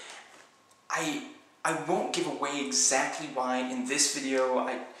player. I won't give away exactly why in this video.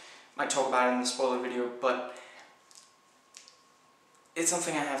 I might talk about it in the spoiler video, but it's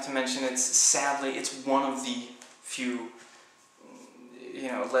something I have to mention. It's sadly, it's one of the few, you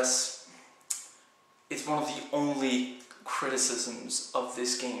know, it's one of the only criticisms of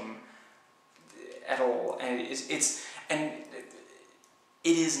this game at all, and it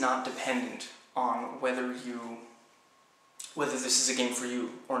is not dependent on whether this is a game for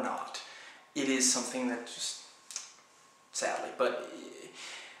you or not. It is something that just, sadly, but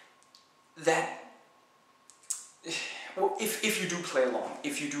that, well, if you do play along,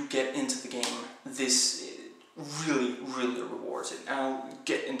 if you do get into the game, this really, really rewards it. And I'll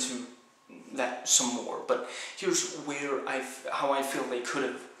get into that some more, but here's where how I feel they could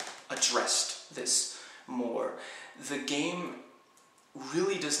have addressed this more. The game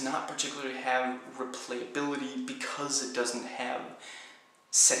really does not particularly have replayability because it doesn't have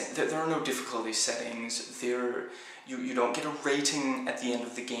settings. There are no difficulty settings. You don't get a rating at the end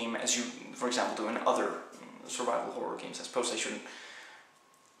of the game as you, for example, do in other survival horror games. I suppose I shouldn't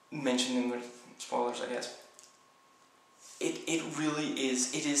mention them with spoilers, I guess. It really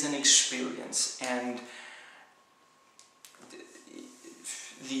is, it is an experience, and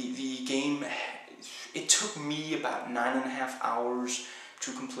the game, it took me about 9.5 hours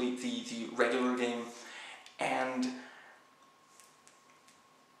to complete the regular game, and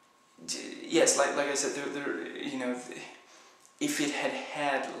yes, like I said, there, you know, if it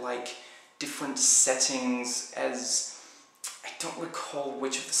had like different settings, as I don't recall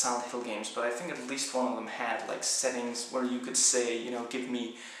which of the Silent Hill games, but I think at least one of them had like settings where you could say, you know, give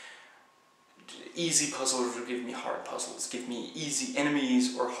me easy puzzles or give me hard puzzles, give me easy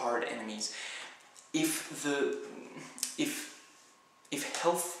enemies or hard enemies. If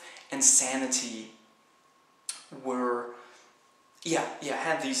health and sanity were,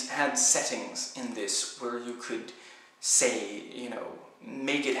 had settings in this where you could say, you know,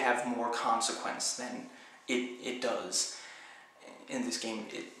 make it have more consequence than it does in this game,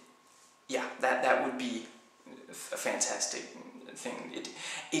 that would be a fantastic thing.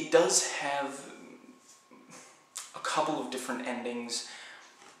 It does have a couple of different endings,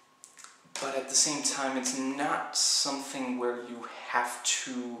 but at the same time, it's not something where you have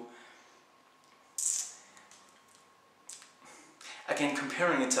to, again,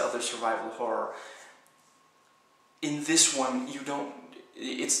 comparing it to other survival horror, in this one, you don't,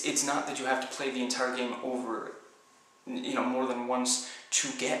 it's not that you have to play the entire game over, you know, more than once to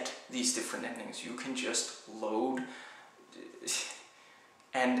get these different endings. You can just load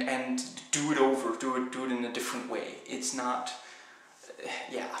and do it over, do it in a different way. It's not,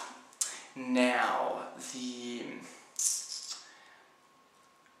 yeah. Now,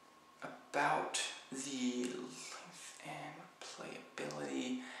 about the length and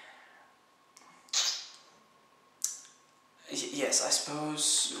playability. Yes, I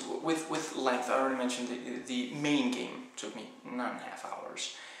suppose with length, I already mentioned the main game took me 9.5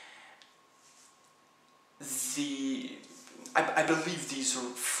 hours. I believe these are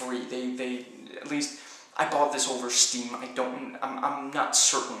free. They at least, I bought this over Steam. I'm not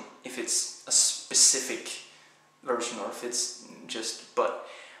certain if it's a specific version or if it's just, but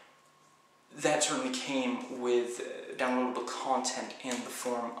that certainly came with downloadable content in the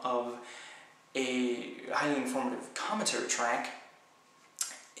form of a highly informative commentary track,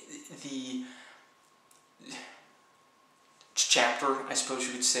 the chapter, I suppose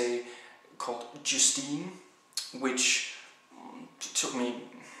you could say, called Justine, which took me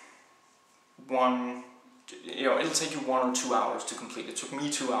it'll take you 1 or 2 hours to complete. It took me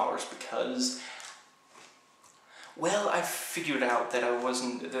 2 hours because, well, I figured out that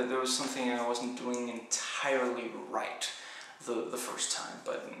there was something I wasn't doing entirely right the first time,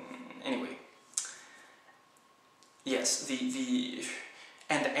 but anyway. Yes,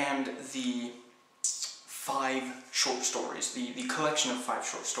 and the 5 short stories, the collection of 5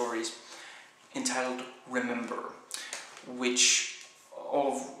 short stories entitled Remember,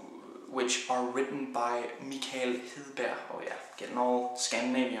 all of which are written by Mikael Hilberg. Oh yeah, getting all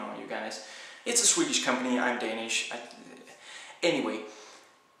Scandinavian on you guys. It's a Swedish company, I'm Danish. Anyway,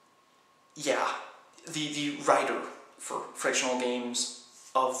 yeah, the writer for Frictional Games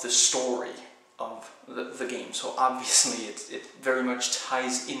of the story of the game, so obviously it very much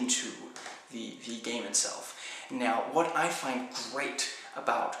ties into the game itself. Now, what I find great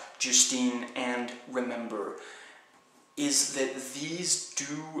about Justine and Remember is that these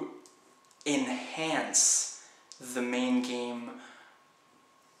do enhance the main game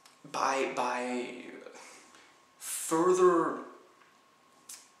by further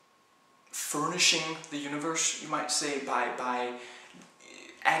furnishing the universe, you might say, by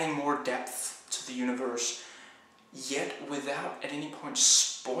adding more depth to the universe, yet without at any point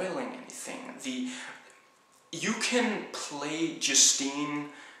spoiling anything. You can play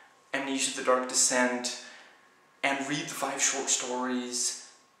Justine, Amnesia, The Dark Descent, and read the 5 short stories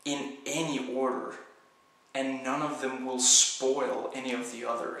in any order, and none of them will spoil any of the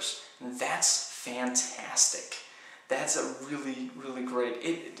others. And that's fantastic. That's a really, really great.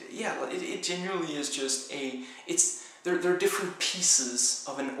 It genuinely is just they're different pieces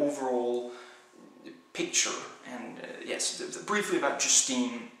of an overall picture. And yes, briefly about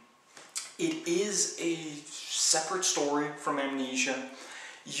Justine. It is a separate story from Amnesia,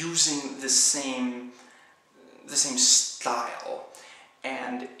 using the same style,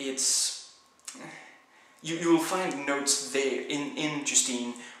 and it's you will find notes there in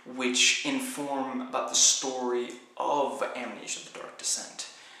Justine which inform about the story of Amnesia: The Dark Descent.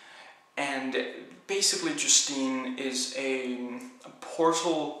 And basically Justine is a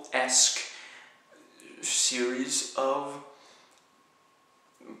Portal-esque series of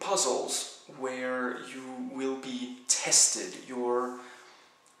puzzles where you will be tested, your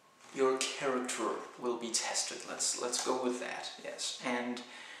character will be tested. Let's go with that. Yes. And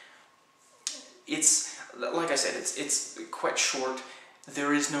it's, like I said, it's quite short.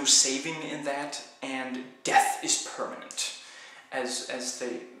 There is no saving in that, and death is permanent, as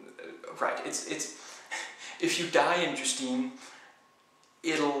they right. It's if you die in Justine,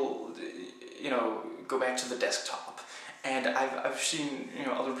 it'll go back to the desktop. And I've seen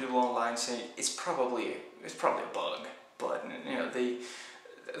other people online saying it's probably a bug, but the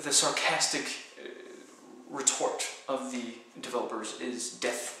sarcastic retort of the developers is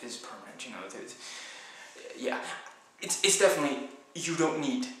death is permanent. Yeah, it's definitely, you don't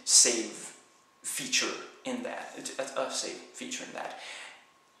need save feature in that. It's a save feature in that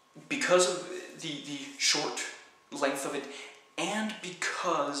because of the short length of it, and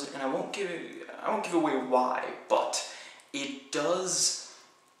because, and I won't give away why, but it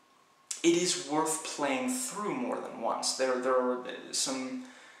is worth playing through more than once. There are some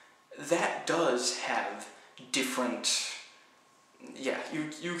that does have different, yeah,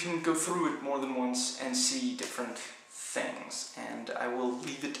 you can go through it more than once and see different things, and I will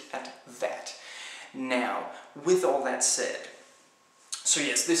leave it at that. Now, with all that said, So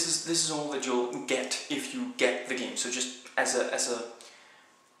yes, this is all that you'll get if you get the game. So just as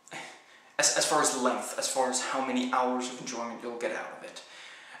far as length, as far as how many hours of enjoyment you'll get out of it.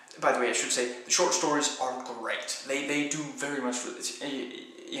 By the way, I should say the short stories are great. They do very much for this.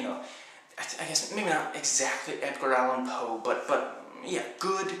 You know, I guess maybe not exactly Edgar Allan Poe, but yeah,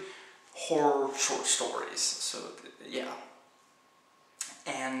 good horror short stories. So yeah,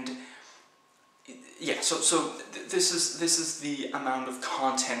 and yeah, so this is the amount of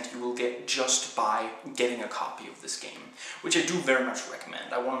content you will get just by getting a copy of this game, which I do very much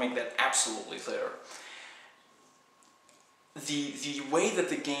recommend. I want to make that absolutely clear. The way that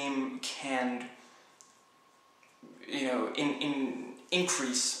the game can, you know,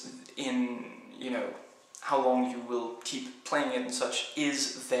 increase in, you know, how long you will keep playing it and such,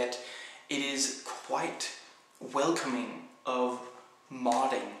 is that it is quite welcoming of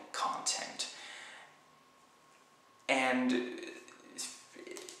modding content. And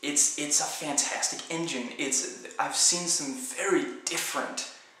it's a fantastic engine. I've seen some very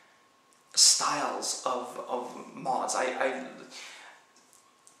different styles of mods.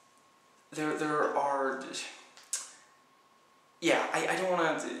 There are, yeah, I don't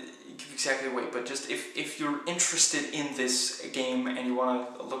want to give exactly away, but just if you're interested in this game and you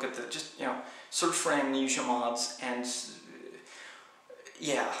want to look at the, just, you know, search for Amnesia mods, and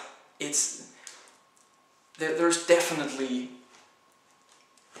yeah, there's definitely,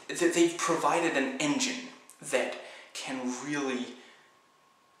 they've provided an engine that can really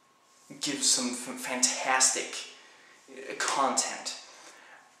give some fantastic content,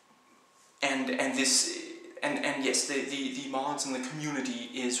 and yes, the mods and the community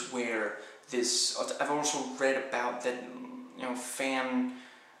is where this. I've also read about that, you know,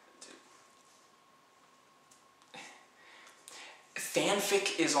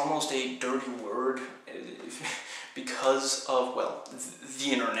 fanfic is almost a dirty word because of, well,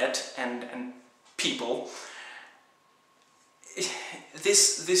 the internet and people.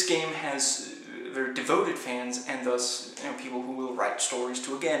 This game has very devoted fans, and thus, you know, people who will write stories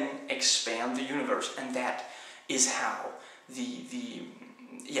to, again, expand the universe, and that is how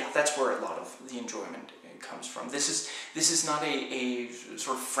yeah, that's where a lot of the enjoyment comes from. This is not a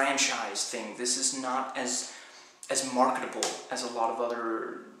sort of franchise thing. This is not as marketable as a lot of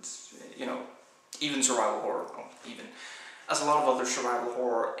other, you know, even survival horror, as a lot of other survival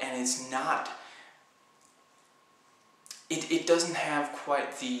horror, and it's not. It doesn't have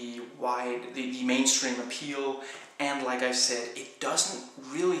quite the mainstream appeal, and like I said, it doesn't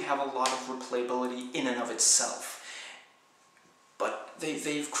really have a lot of replayability in and of itself. But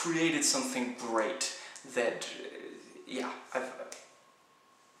they've created something great that, yeah, I've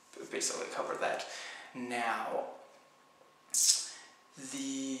basically covered that. Now,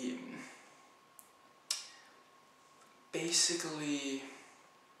 basically,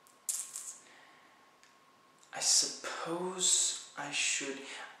 I suppose I should,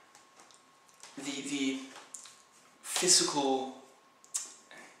 the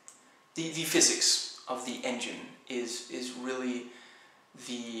physics of the engine is really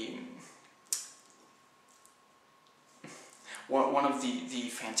one of the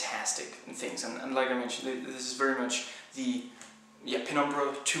fantastic things, and like I mentioned, this is very much the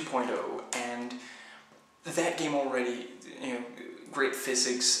Penumbra 2.0, and that game already, you know, great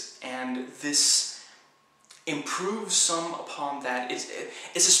physics, and this improves some upon that. It's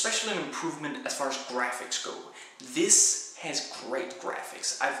especially an improvement as far as graphics go. This has great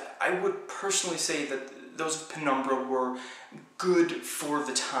graphics. I would personally say that those of Penumbra were good for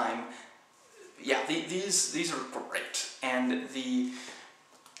the time. Yeah, these are great, and the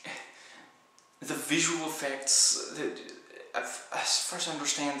visual effects, as far as I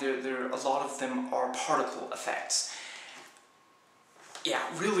understand, a lot of them are particle effects. Yeah,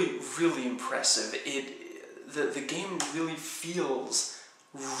 really impressive. The game really feels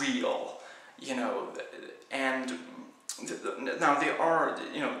real, you know, and now they are,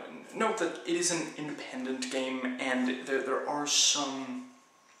 you know, note that it is an independent game, and there are some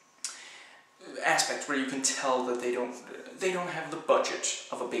aspects where you can tell that they don't have the budget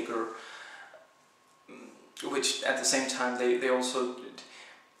of a bigger, which at the same time they also,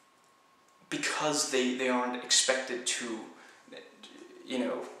 because they aren't expected to, you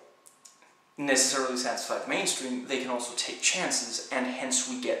know, necessarily satisfy the mainstream, they can also take chances, and hence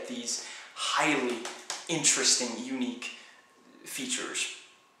we get these highly interesting, unique features.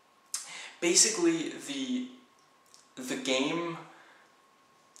 Basically, the game,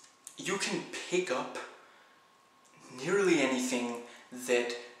 you can pick up nearly anything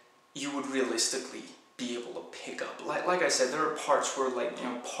that you would realistically be able to pick up. Like I said, there are parts where, like, you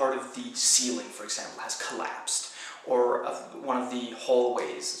know, part of the ceiling, for example, has collapsed, or one of the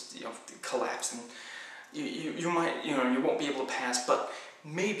hallways, you know, collapse, and you might, you know, you won't be able to pass, but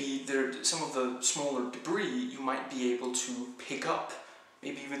maybe some of the smaller debris you might be able to pick up,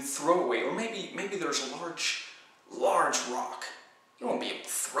 maybe even throw away, or maybe there's a large rock. You won't be able to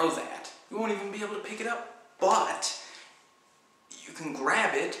throw that. You won't even be able to pick it up, but you can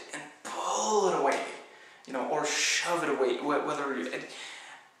grab it and pull it away, you know, or shove it away.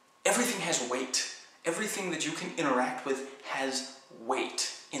 Everything has weight. Everything that you can interact with has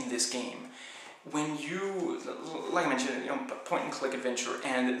weight in this game. When you, like I mentioned, you know, point-and-click adventure,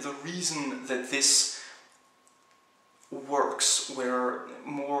 and the reason that this works where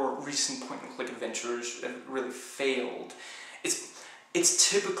more recent point-and-click adventures have really failed, it's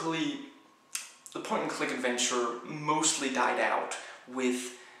typically, the point-and-click adventure mostly died out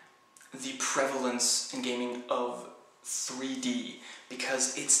with the prevalence in gaming of 3D,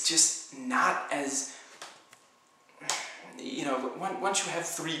 because it's just not as, you know, once you have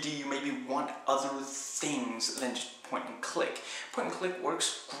 3D, you maybe want other things than just point and click. Point and click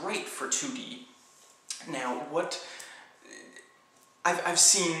works great for 2D. Now, what I've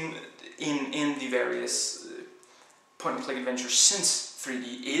seen in the various point and click adventures since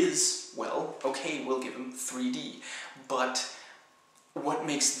 3D is, well, okay, we'll give them 3D, but what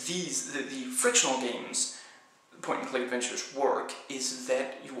makes the frictional games, point and click adventures, work is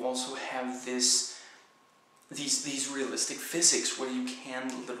that you also have these realistic physics where you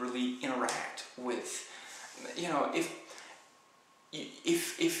can literally interact with, you know, if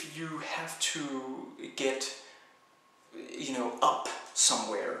you have to get, you know, up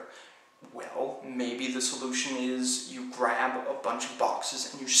somewhere, well, maybe the solution is you grab a bunch of boxes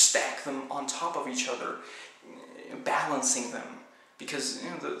and you stack them on top of each other, balancing them, because, you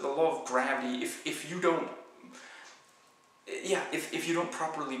know, the law of gravity, if you don't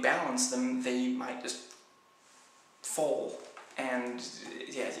properly balance them, they might just fall, and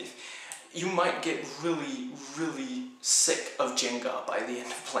yeah, you might get really, really sick of Jenga by the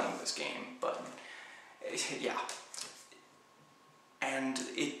end of playing this game, but yeah. And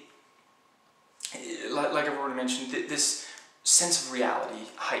like I've already mentioned, this sense of reality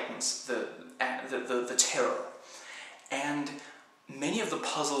heightens the terror, and many of the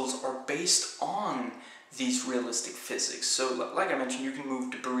puzzles are based on these realistic physics. So, like I mentioned, you can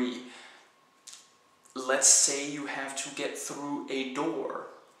move debris. Let's say you have to get through a door.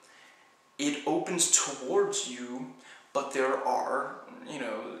 It opens towards you, but there are, you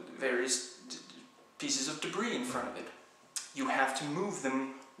know, various pieces of debris in front of it. You have to move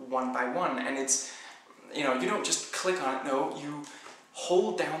them one by one, and it's, you know, you don't just click on it, no, you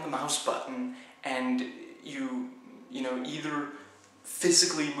hold down the mouse button and you know, either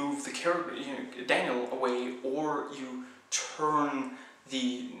physically move the character, you know, Daniel away, or you turn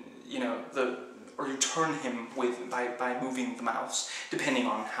or you turn him by moving the mouse, depending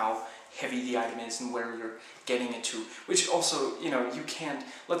on how heavy the item is and where you're getting it to. Which also, you know, you can't,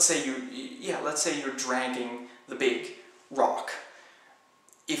 let's say you're dragging the big rock.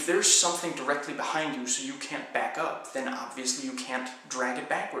 If there's something directly behind you so you can't back up, then obviously you can't drag it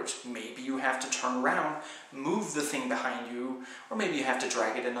backwards. Maybe you have to turn around, move the thing behind you, or maybe you have to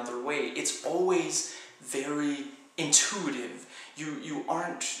drag it another way. It's always very intuitive. You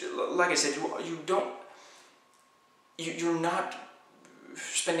aren't, like I said, you're not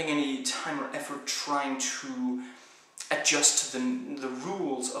spending any time or effort trying to adjust to the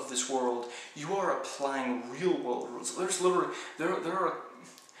rules of this world. You are applying real world rules. There's literally, there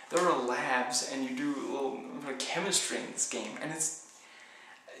are labs, and you do a little chemistry in this game, and it's,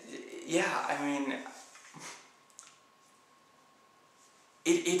 yeah, I mean,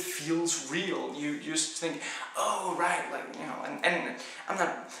 it feels real. You just think, oh, right, like, you know, and I'm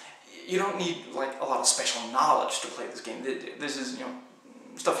not, you don't need, like, a lot of special knowledge to play this game. This is, you know,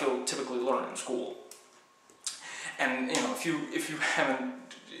 stuff you'll typically learn in school. And, you know, if you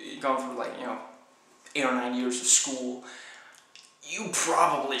haven't gone through, like, you know, 8 or 9 years of school, you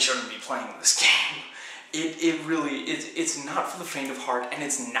probably shouldn't be playing this game. It really, it's not for the faint of heart, and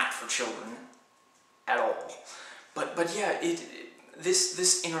it's not for children at all. But yeah,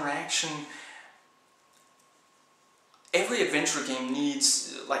 this interaction, every adventure game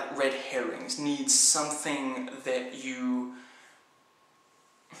needs, like, red herrings, needs something that you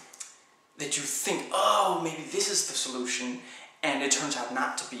think, oh, maybe this is the solution, and it turns out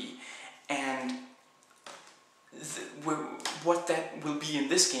not to be. And what that will be in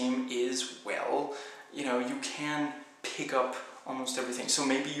this game is, well, you know, you can pick up almost everything. So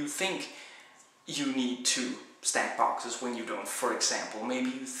maybe you think you need to stack boxes when you don't, for example. Maybe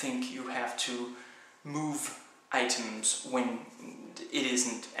you think you have to move items when it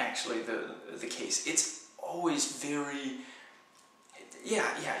isn't actually the case. It's always very,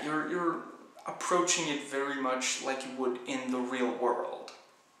 you're approaching it very much like you would in the real world.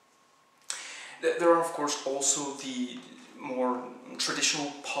 There are, of course, also the more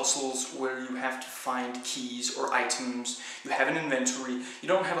traditional puzzles where you have to find keys or items. You have an inventory. You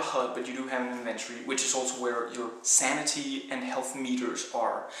don't have a HUD, but you do have an inventory, which is also where your sanity and health meters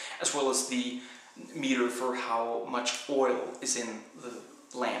are, as well as the meter for how much oil is in the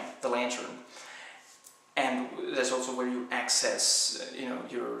lamp, the lantern. And that's also where you access,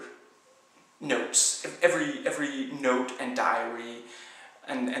 your notes. Every note and diary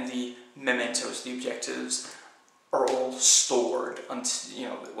and the mementos, the objectives, are all stored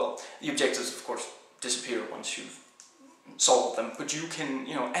until, the objectives, of course, disappear once you've solved them, but you can,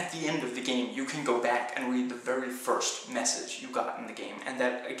 at the end of the game, you can go back and read the very first message you got in the game, and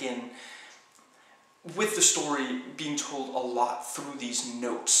that, again, with the story being told a lot through these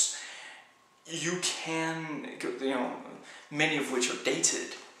notes, you can, many of which are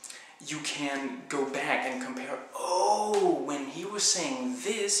dated, you can go back and compare, oh, when he was saying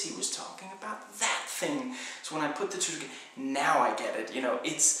this, he was talking about that thing. So when I put the two together, now I get it.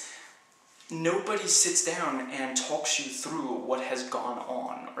 Nobody sits down and talks you through what has gone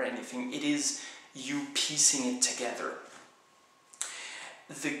on or anything. It is you piecing it together.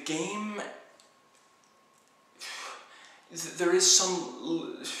 The game, there is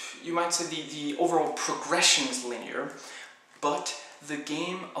some, you might say the overall progression is linear, but the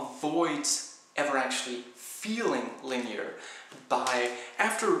game avoids ever actually feeling linear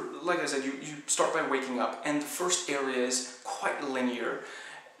after, like I said, you start by waking up, and the first area is quite linear.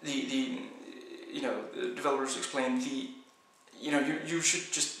 The developers explain you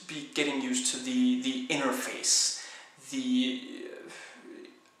should just be getting used to the interface, the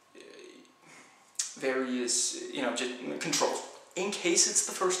various, just controls. In case it's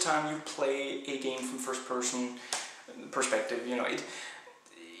the first time you play a game from first person perspective,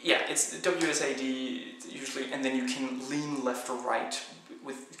 it's WSAD usually, and then you can lean left or right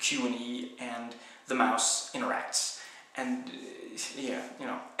with Q and E, and the mouse interacts. And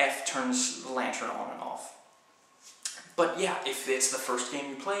F turns the lantern on and off. But yeah, if it's the first game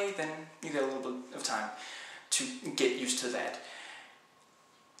you play, then you get a little bit of time to get used to that.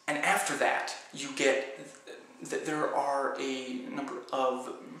 And after that, you get that there are a number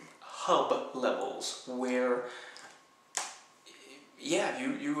of hub levels where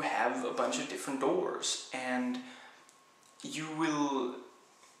you have a bunch of different doors, and you will,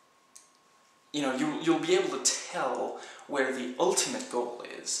 you'll be able to tell where the ultimate goal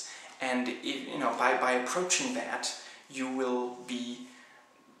is, and by approaching that, you will be,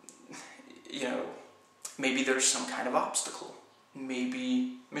 maybe there's some kind of obstacle,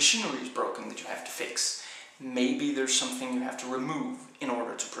 maybe machinery is broken that you have to fix, maybe there's something you have to remove in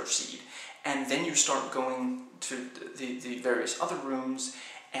order to proceed, and then you start going to the various other rooms,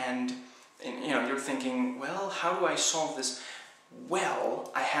 and you're thinking, well, how do I solve this? Well,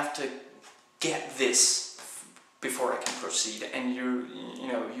 I have to get this before I can proceed, and you're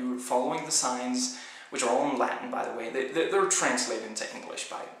following the signs, which are all in Latin, by the way. They're translated into English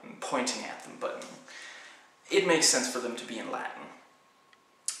by pointing at them, but it makes sense for them to be in Latin.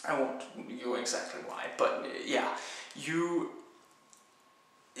 I won't go exactly why, but you're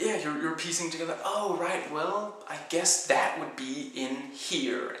piecing together, oh, right, well, I guess that would be in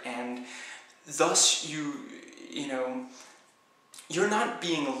here, and thus you're not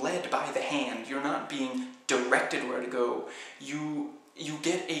being led by the hand, you're not being directed where to go, you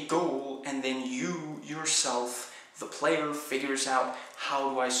get a goal, and then you, yourself, the player, figures out,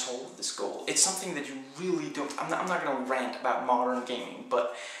 how do I solve this goal? It's something that you really don't, I'm not going to rant about modern gaming,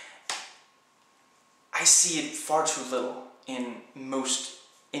 but I see it far too little in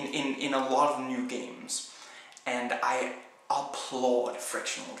a lot of new games, and I applaud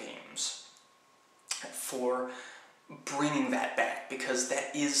frictional games for bringing that back, because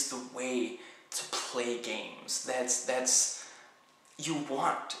that is the way to play games. That's you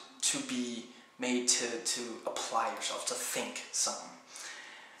want to be made to apply yourself, to think some.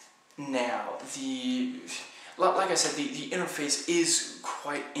 Now, like I said, the interface is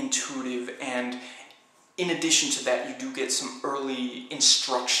quite intuitive, and in addition to that, you do get some early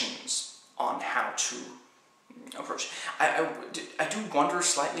instructions on how to approach. I do wonder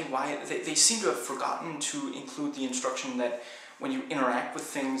slightly why they seem to have forgotten to include the instruction that when you interact with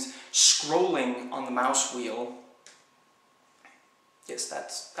things, scrolling on the mouse wheel, yes,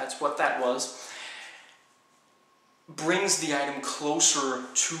 that's what that was, brings the item closer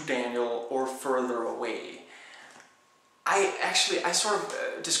to Daniel or further away. I sort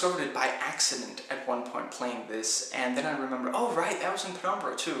of discovered it by accident at one point playing this, and then I remember, oh right, that was in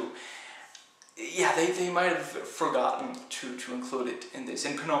Penumbra too. yeah, they might have forgotten to include it in this.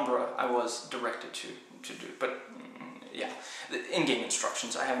 In Penumbra, I was directed to do it, but yeah, the in-game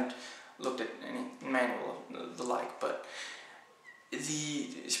instructions. I haven't looked at any manual of the like, but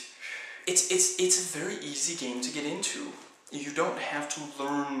it's a very easy game to get into. You don't have to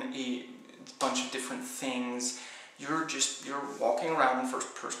learn a bunch of different things. You're walking around in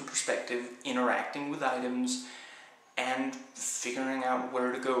first-person perspective, interacting with items, and figuring out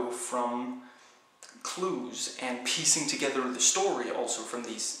where to go from clues, and piecing together the story also from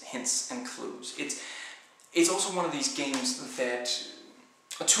these hints and clues. It's also one of these games that,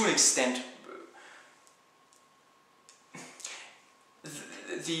 to an extent,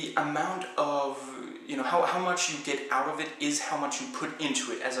 the amount of, how much you get out of it is how much you put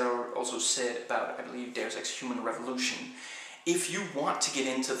into it, as I also said about, I believe, Deus Ex Human Revolution. If you want to get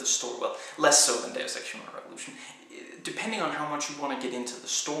into the story, well, less so than Deus Ex Human Revolution, depending on how much you want to get into the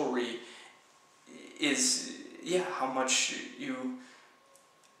story, is, yeah, how much you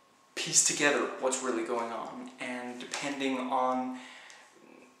piece together what's really going on, and depending on,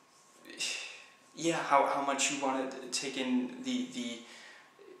 yeah, how much you want to take in the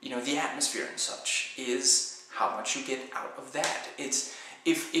atmosphere and such, is how much you get out of that. It's,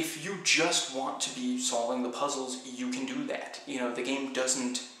 if you just want to be solving the puzzles, you can do that. The game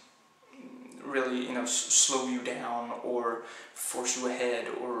doesn't really, slow you down or force you ahead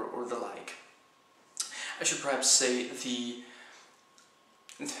or the like. I should perhaps say the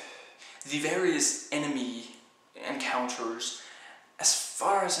various enemy encounters, as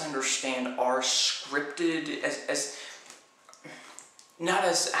far as I understand, are scripted as not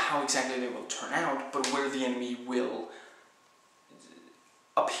as how exactly they will turn out, but where the enemy will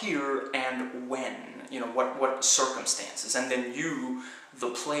appear and when, what circumstances, and then you, the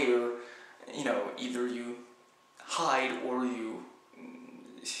player, either you hide or you,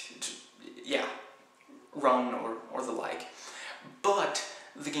 yeah, run or the like. But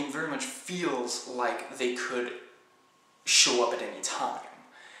the game very much feels like they could show up at any time.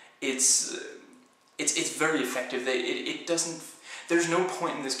 It's very effective. It doesn't. There's no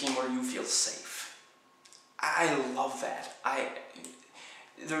point in this game where you feel safe. I love that.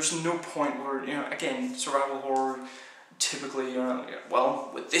 There's no point where, again, survival horror, typically, well,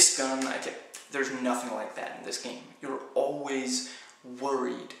 with this gun, there's nothing like that in this game. You're always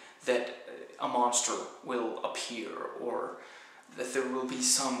worried that a monster will appear, or that there will be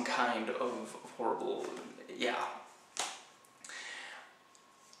some kind of horrible, yeah.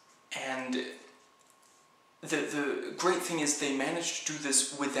 And the great thing is they managed to do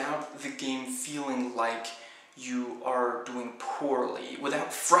this without the game feeling like you are doing poorly,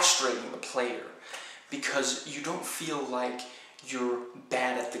 without frustrating the player, because you don't feel like you're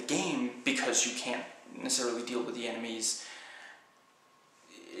bad at the game because you can't necessarily deal with the enemies.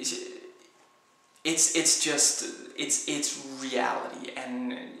 It's reality,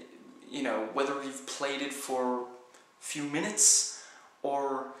 and whether you've played it for a few minutes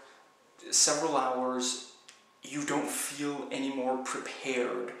or several hours, you don't feel any more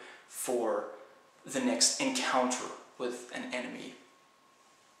prepared for the next encounter with an enemy.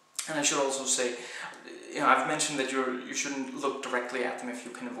 And I should also say, I've mentioned that you shouldn't look directly at them if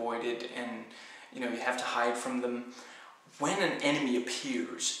you can avoid it, and you have to hide from them. When an enemy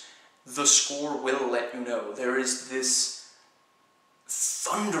appears, the score will let you know. There is this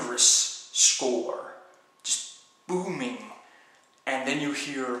thunderous score, just booming, and then you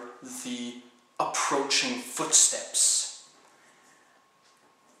hear the approaching footsteps.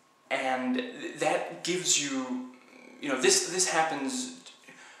 And that gives you, this happens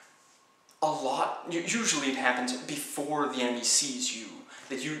a lot. Usually it happens before the enemy sees you,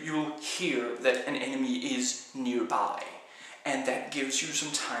 that you'll hear that an enemy is nearby. And that gives you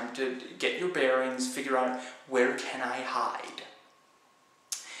some time to get your bearings, figure out where can I hide.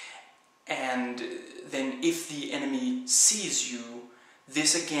 And then if the enemy sees you,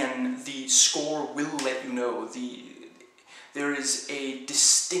 this again, the score will let you know. There is a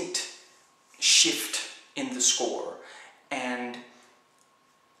distinct shift in the score. And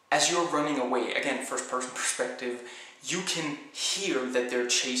as you're running away, again, first-person perspective, you can hear that they're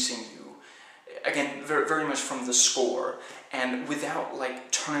chasing you. Again, very, very much from the score, and without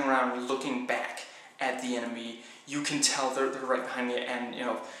turning around and looking back at the enemy, you can tell they're right behind you, and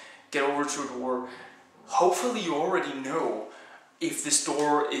get over to a door. Hopefully you already know if this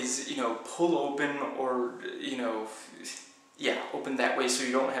door is pull open or open that way, so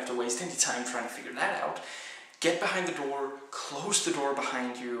you don't have to waste any time trying to figure that out. Get behind the door, close the door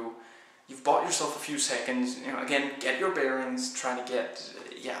behind you. You've bought yourself a few seconds. Again, get your bearings, try to get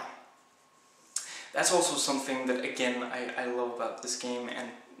That's also something that, again, I love about this game, and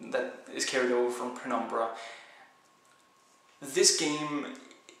that is carried over from Penumbra. This game,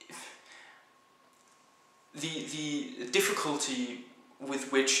 the difficulty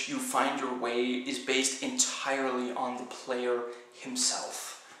with which you find your way is based entirely on the player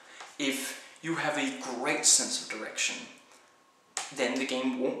himself. If you have a great sense of direction, then the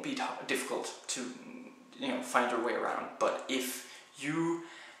game won't be difficult to, you know, find your way around. But if you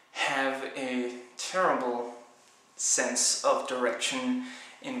have a terrible sense of direction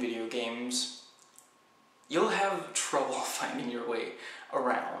in video games, you'll have trouble finding your way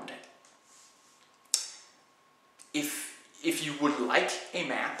around. If you would like a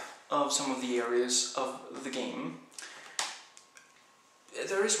map of some of the areas of the game,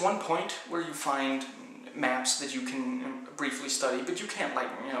 there is one point where you find maps that you can briefly study, but you can't, like,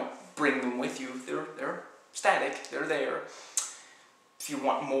 you know, bring them with you. They're static, they're there. If you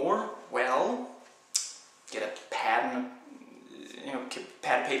want more, well, get a pad and a, you know,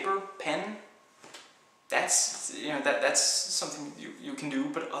 pad of paper, pen. That's, you know, that's something you can do,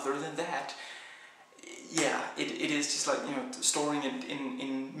 but other than that, yeah, it is just like, you know, storing it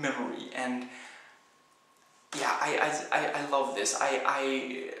in memory. And yeah, I love this.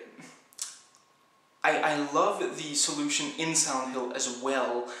 I love the solution in Silent Hill as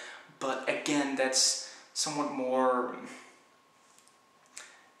well, but again, that's somewhat more.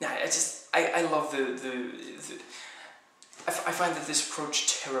 Yeah, I love I find that this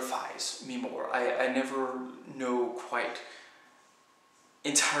approach terrifies me more. I never know quite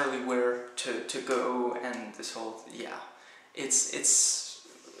entirely where to go, and this whole, yeah, it's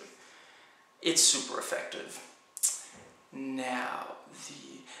super effective. Now,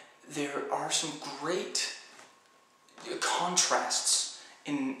 there are some great contrasts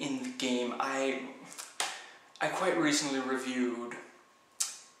in the game. I quite recently reviewed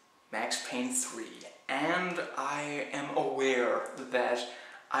Max Payne 3, and I am aware that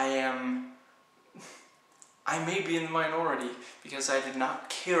I may be in the minority because I did not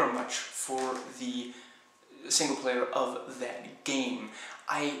care much for the single player of that game.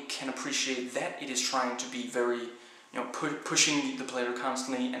 I can appreciate that it is trying to be very, you know, pushing the player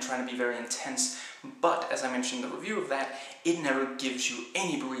constantly and trying to be very intense, but as I mentioned in the review of that, it never gives you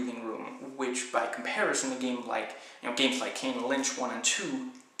any breathing room, which by comparison, a game like, you know, games like Kane and Lynch 1 and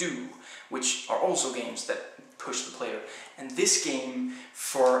 2 do, which are also games that push the player. And this game,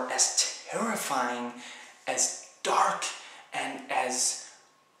 for as terrifying, as dark, and as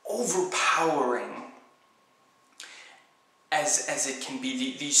overpowering as it can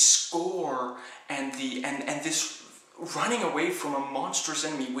be, the score and this running away from a monstrous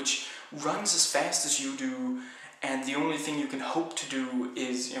enemy which runs as fast as you do, and the only thing you can hope to do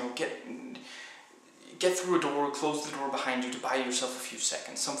is, you know, get through a door, close the door behind you to buy yourself a few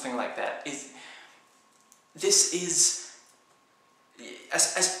seconds, something like that. This is,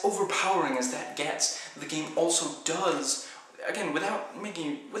 as overpowering as that gets, the game also does, again, without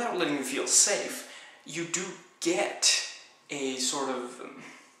letting you feel safe, you do get a sort of,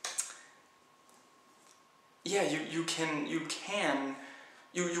 yeah, you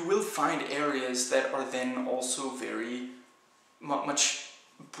will find areas that are then also very much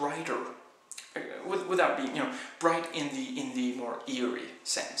brighter, without being, you know, bright in the more eerie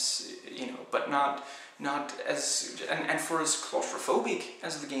sense, you know, but not as, and for as claustrophobic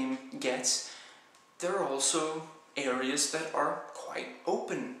as the game gets, there are also areas that are quite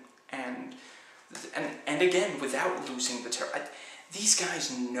open and again, without losing the terror. These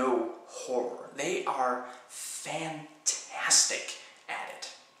guys know horror. They are fantastic at it.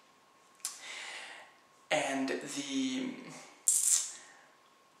 And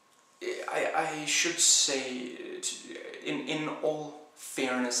I should say, in all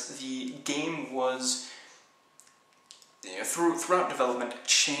fairness, the game was, you know, throughout development,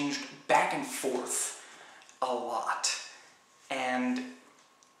 changed back and forth a lot. And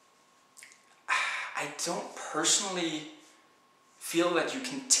I don't personally feel that you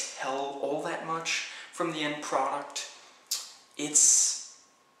can tell all that much from the end product. It's,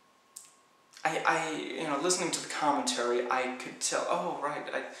 you know, listening to the commentary, I could tell, oh right,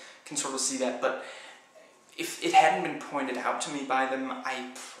 I can sort of see that, but if it hadn't been pointed out to me by them,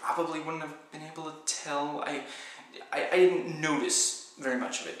 I probably wouldn't have been able to tell. I didn't notice very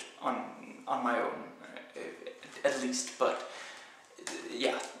much of it on my own, at least, but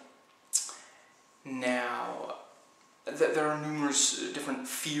yeah. Now, there are numerous different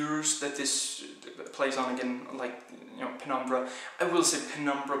fears that this plays on, again, like, you know, Penumbra. I will say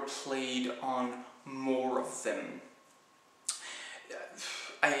Penumbra played on more of them.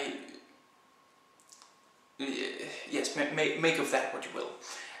 Yes, make of that what you will.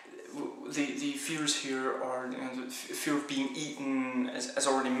 the fears here are, you know, the fear of being eaten, as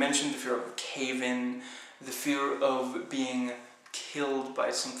already mentioned, the fear of a cave-in, the fear of being killed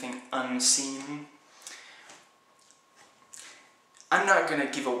by something unseen. I'm not going to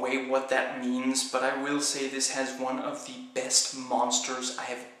give away what that means, but I will say this has one of the best monsters I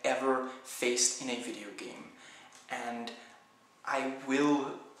have ever faced in a video game. And I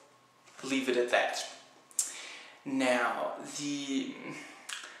will leave it at that. Now, the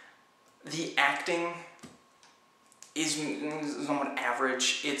acting is somewhat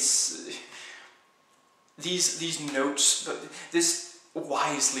average. It's these notes, but this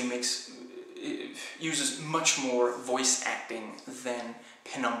wisely uses much more voice acting than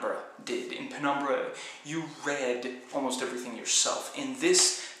Penumbra did. In Penumbra, you read almost everything yourself. In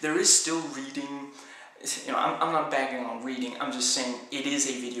this, there is still reading. You know, I'm not bagging on reading, I'm just saying it is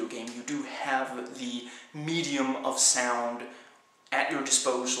a video game. You do have the medium of sound at your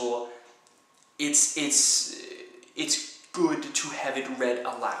disposal. It's good to have it read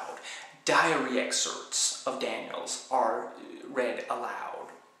aloud. Diary excerpts of Daniel's are read aloud.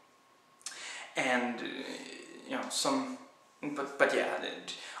 And, you know, but yeah,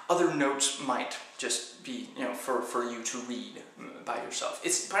 other notes might just be, you know, for you to read by yourself.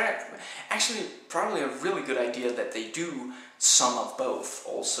 It's actually probably a really good idea that they do some of both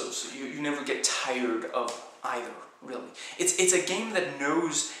also, so you never get tired of either, really. It's a game that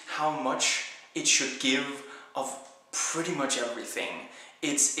knows how much it should give of pretty much everything.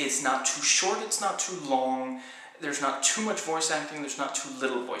 It's not too short, it's not too long, there's not too much voice acting, there's not too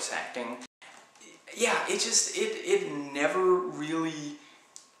little voice acting. Yeah, it never really,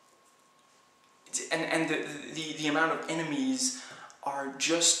 and the amount of enemies are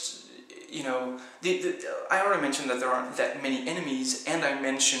just, you know, I already mentioned that there aren't that many enemies, and I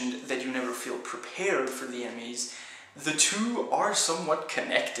mentioned that you never feel prepared for the enemies. The two are somewhat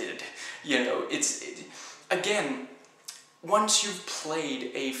connected, you know. Again, once you've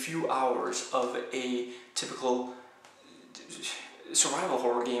played a few hours of a typical survival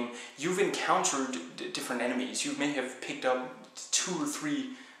horror game, you've encountered different enemies. You may have picked up 2 or 3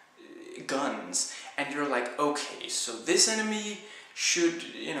 guns, and you're like, okay, so this enemy should,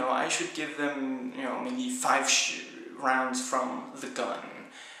 you know, I should give them, you know, maybe 5 rounds from the gun.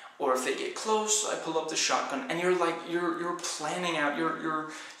 Or if they get close, I pull up the shotgun, and you're like, you're planning out,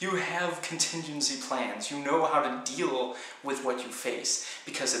 you have contingency plans. You know how to deal with what you face,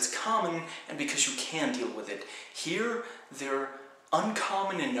 because it's common and because you can deal with it. Here, they're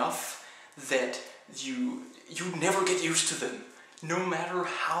uncommon enough that you never get used to them, no matter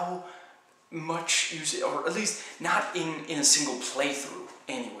how much you say, or at least not in a single playthrough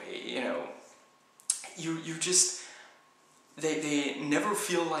anyway, you know. You just, they never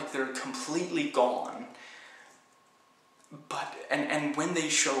feel like they're completely gone, but, and when they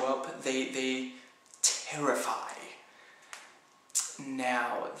show up, they terrify.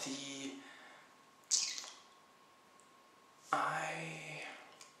 Now,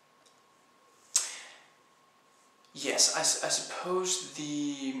 yes, I suppose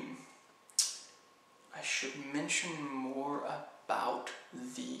I should mention more about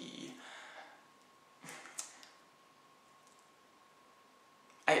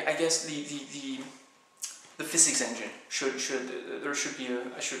I guess the physics engine there should be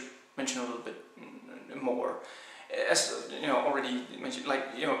I should mention a little bit more. As you know, already mentioned, like,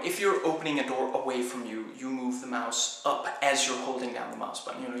 you know, if you're opening a door away from you, you move the mouse up as you're holding down the mouse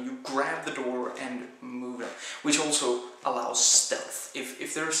button. You know, you grab the door and move it, which also allows stealth.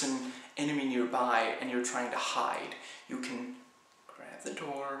 If there's an enemy nearby and you're trying to hide, you can grab the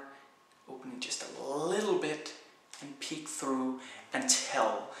door, open it just a little bit, and peek through and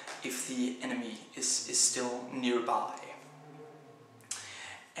tell if the enemy is still nearby.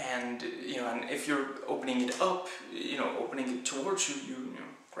 And, you know, and if you're opening it up, you know, opening it towards you, you know,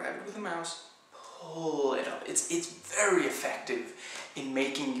 grab it with the mouse, pull it up. It's very effective in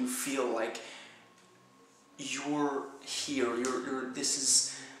making you feel like you're here. This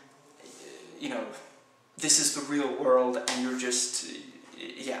is, you know, this is the real world, and you're just,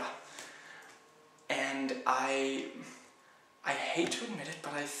 yeah. And I hate to admit it,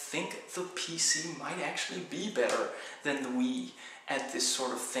 but I think the PC might actually be better than the Wii at this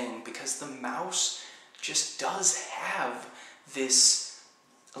sort of thing, because the mouse just does have this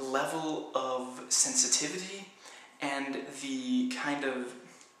level of sensitivity and the kind of,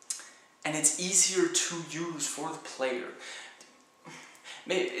 and it's easier to use for the player.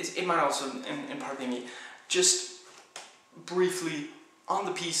 It might also, in part be me, just briefly, on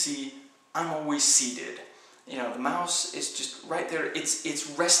the PC, I'm always seated. You know, the mouse is just right there,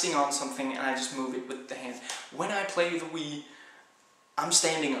 it's resting on something, and I just move it with the hand. When I play the Wii, I'm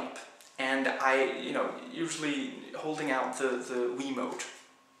standing up, and I, usually holding out the Wiimote.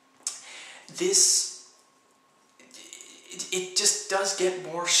 This, it just does get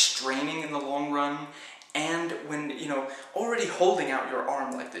more straining in the long run, and when, already holding out your arm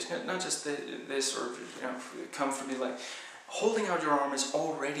like this, not just this, or, comfortably, like, holding out your arm is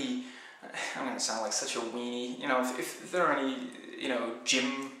already, I'm going to sound like such a weenie, if there are any,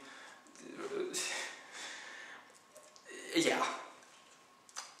 gym, yeah.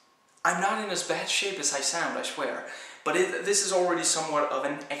 I'm not in as bad shape as I sound, I swear. But this is already somewhat of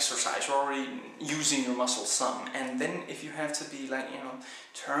an exercise. You're already using your muscles some. And then if you have to be like,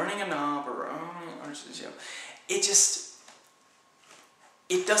 turning a knob or it just,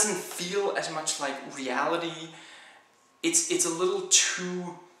 it doesn't feel as much like reality. It's a little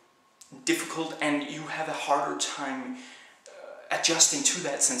too difficult, and you have a harder time adjusting to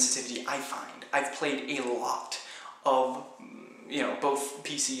that sensitivity, I find. I've played a lot of, both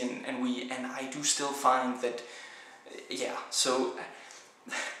PC and Wii, and I do still find that, yeah, so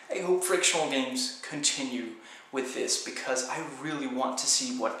I hope Frictional Games continue with this, because I really want to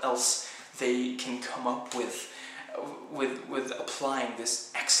see what else they can come up with applying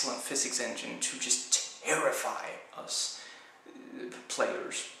this excellent physics engine to just terrify us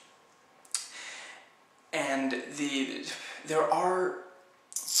players. And there are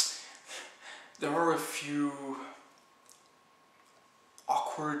a few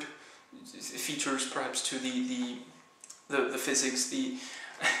awkward features, perhaps, to the physics.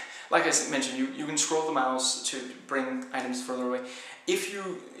 Like I mentioned, you can scroll the mouse to bring items further away. If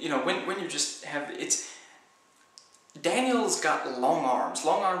when you just have Daniel's got long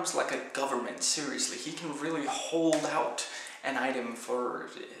arms like a government. Seriously, he can really hold out an item for,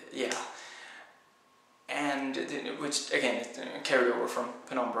 yeah. And which again carried over from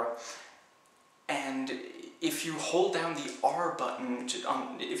Penumbra. And if you hold down the R button,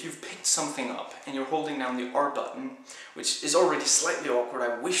 if you've picked something up and you're holding down the R button, which is already slightly awkward,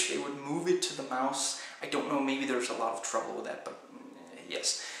 I wish they would move it to the mouse. I don't know, maybe there's a lot of trouble with that, but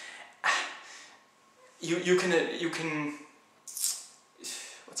yes. You can,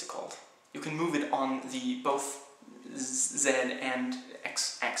 what's it called? You can move it on the both Z and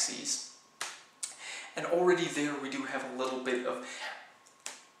X axes. And already there we do have a little bit of,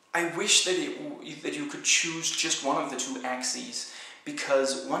 I wish that you could choose just one of the two axes,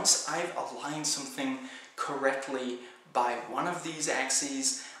 because once I've aligned something correctly by one of these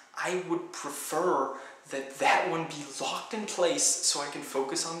axes, I would prefer that one be locked in place so I can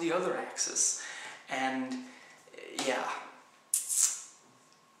focus on the other axis. And yeah,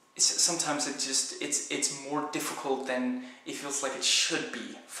 sometimes it's more difficult than it feels like it should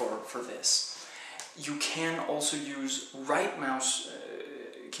be for this. You can also use right mouse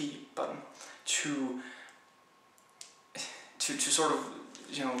key button to sort of,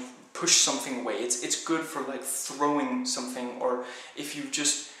 push something away. It's good for like throwing something, or if you've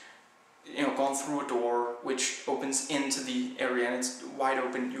just gone through a door which opens into the area and it's wide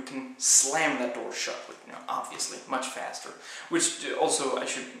open, you can slam that door shut, obviously much faster. Which also I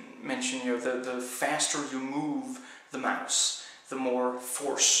should mention, the faster you move the mouse, the more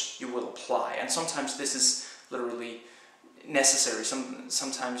force you will apply, and sometimes this is literally necessary.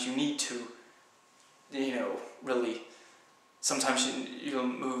 Sometimes you need to, really, sometimes you'll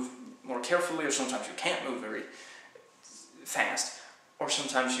move more carefully, or sometimes you can't move very fast, or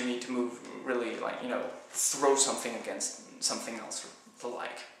sometimes you need to move really, like, throw something against something else, or the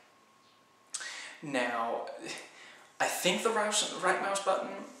like. Now, I think the right mouse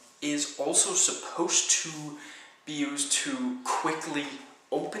button is also supposed to be used to quickly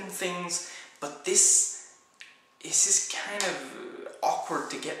open things, but this is kind of awkward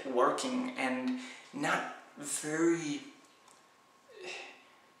to get working and not very...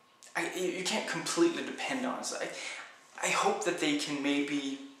 you can't completely depend on it. I hope that they can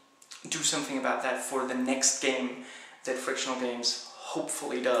maybe do something about that for the next game that Frictional Games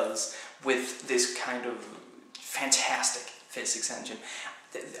hopefully does with this kind of fantastic physics engine.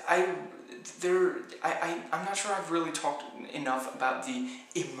 I'm not sure I've really talked enough about the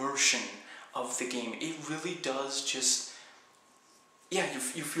immersion of the game. It really does just, yeah,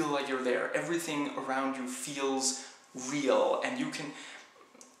 you feel like you're there. Everything around you feels real, and you can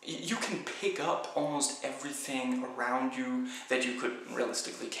pick up almost everything around you that you could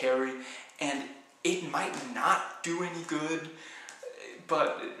realistically carry, and it might not do any good,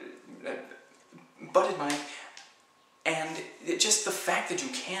 but it might. And just the fact that you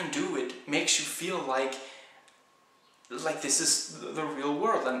can do it makes you feel like this is the real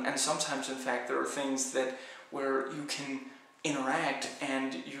world. And sometimes, in fact, there are things where you can interact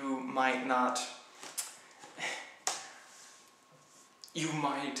and you might not... you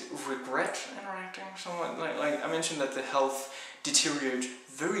might regret interacting somewhat. Like I mentioned that the health deteriorates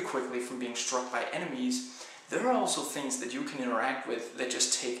very quickly from being struck by enemies. There are also things that you can interact with that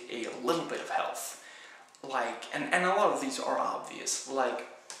just take a little bit of health. Like, and a lot of these are obvious. Like,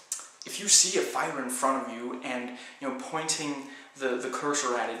 if you see a fire in front of you and, you know, pointing the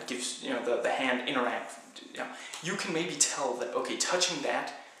cursor at it gives, you know, the hand interact, you know, you can maybe tell that, okay, touching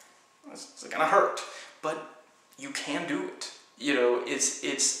that, it's gonna hurt, but you can do it. You know,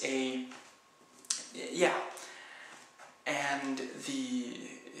 it's a, yeah, and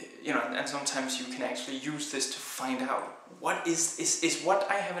you know, and sometimes you can actually use this to find out what is what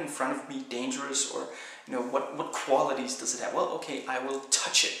I have in front of me dangerous, or, you know, what qualities does it have? Well, okay, I will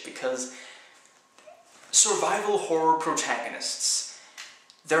touch it, because survival horror protagonists,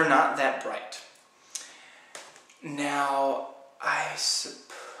 they're not that bright. Now, I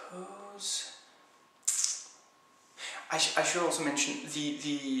suppose I should also mention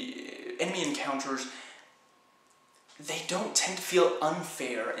the enemy encounters. They don't tend to feel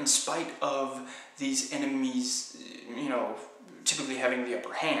unfair in spite of these enemies, you know, typically having the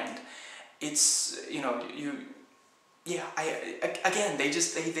upper hand. It's, you know, again, they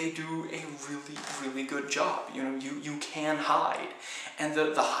do a really good job. You know, you can hide, and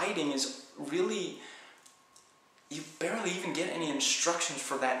the hiding is really, you barely even get any instructions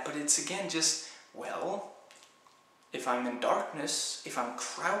for that, but it's again just, well, if I'm in darkness, if I'm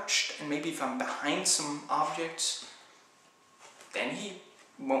crouched, and maybe if I'm behind some objects, then he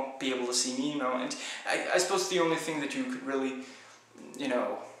won't be able to see me, you know. And I suppose the only thing that you could really, you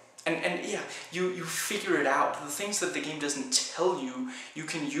know, and yeah, you figure it out. The things that the game doesn't tell you, you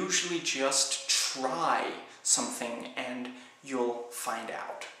can usually just try something and you'll find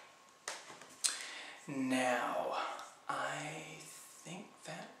out. Now, I think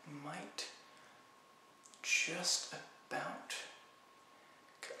that might just about...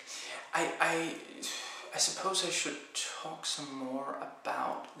 I suppose I should talk some more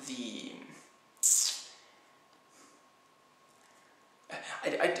about the...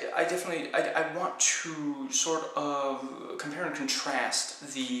 I definitely want to sort of compare and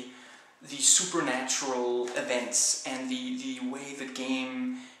contrast the supernatural events and the way the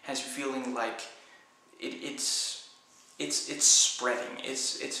game has you feeling like it's spreading.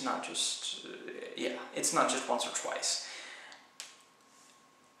 It's not just it's not just once or twice.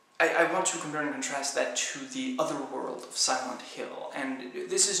 I want to compare and contrast that to the other world of Silent Hill, and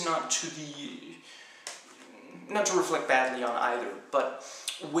this is not to reflect badly on either, but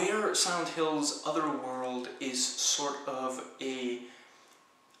where Silent Hill's other world is sort of a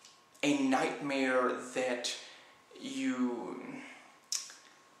nightmare that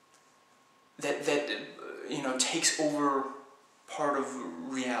you know, takes over part of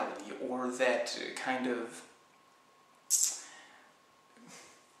reality, or that kind of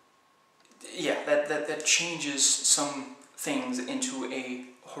that changes some things into a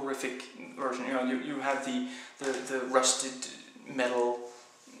horrific version. You know, you have the rusted metal,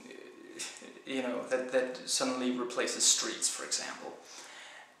 you know, that suddenly replaces streets, for example.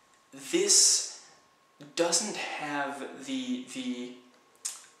 This doesn't have the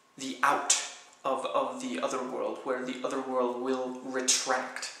out of the other world, where the other world will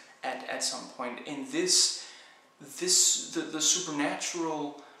retract at some point. In this the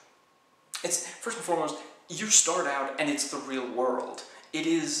supernatural, it's, first and foremost, you start out and it's the real world. It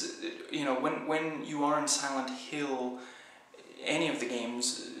is, you know, when you are in Silent Hill, any of the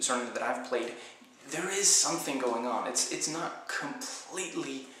games, certainly that I've played, there is something going on. It's not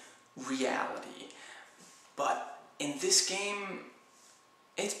completely reality. But in this game,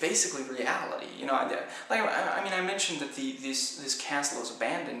 it's basically reality. You know, I mean, I mentioned that this castle is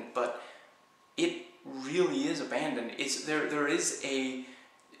abandoned, but it really is abandoned. There is a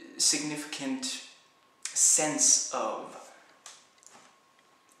significant sense of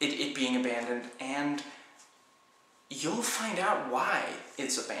it being abandoned, and you'll find out why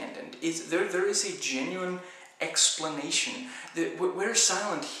it's abandoned. There is a genuine explanation. Where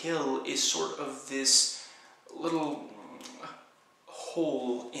Silent Hill is sort of this little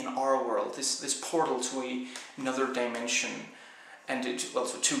hole in our world, this portal to another dimension, and well,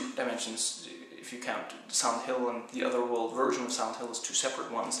 so two dimensions if you count Silent Hill, and the other world version of Silent Hill is two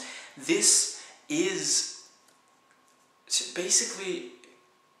separate ones. This is basically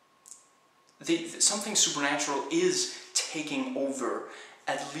something supernatural is taking over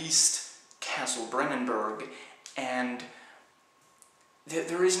at least Castle Brennenburg, and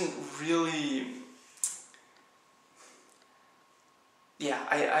there isn't really... Yeah,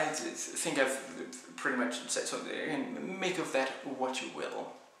 I think I've pretty much said so. Again, make of that what you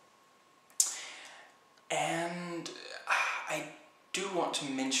will. And do want to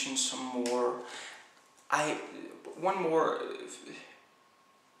mention some more. One more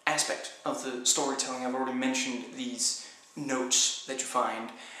aspect of the storytelling. I've already mentioned these notes that you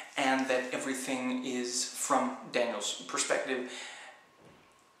find, and that everything is from Daniel's perspective.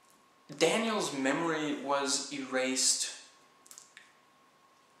 Daniel's memory was erased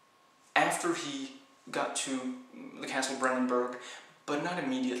after he got to the Castle Brennenburg, but not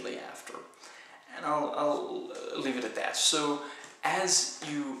immediately after. And I'll leave it at that. So, as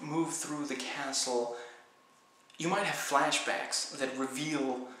you move through the castle, you might have flashbacks that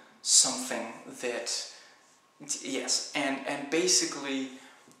reveal something that... Yes, and basically,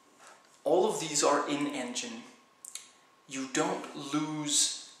 all of these are in-engine. You don't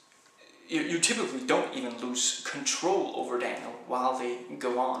lose... You typically don't even lose control over Daniel while they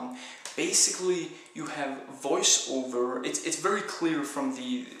go on. Basically, you have voiceover. It's very clear from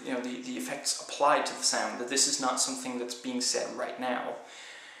the the effects applied to the sound that this is not something that's being said right now.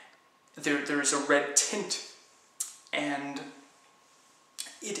 There's a red tint, and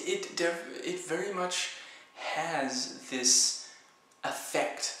it very much has this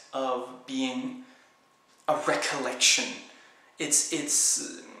effect of being a recollection.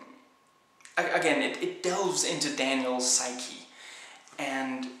 Again, it delves into Daniel's psyche,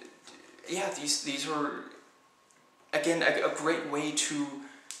 and yeah, these are, again, a great way to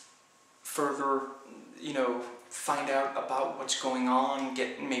further, find out about what's going on,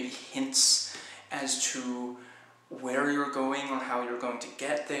 get maybe hints as to where you're going or how you're going to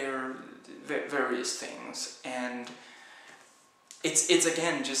get there, various things, and it's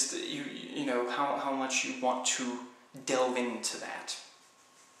again just you know how much you want to delve into that.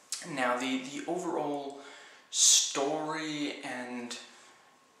 Now the overall story and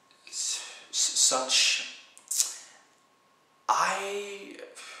such, I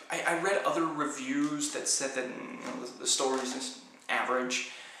read other reviews that said that the story is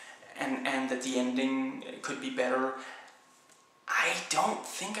average, and that the ending could be better. I don't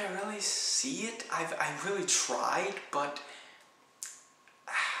think I really see it. I really tried, but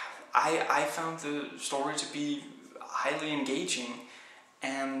I found the story to be highly engaging,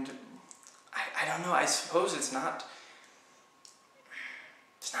 and I don't know, I suppose it's not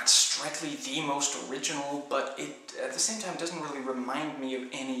strictly the most original, but it at the same time doesn't really remind me of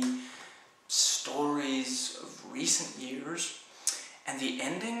any stories of recent years. And the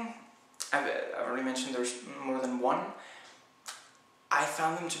ending, I've already mentioned there's more than one. I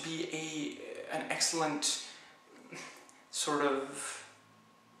found them to be an excellent sort of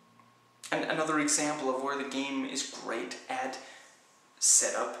another example of where the game is great at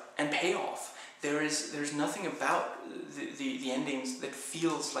setup and payoff. There's nothing about the endings that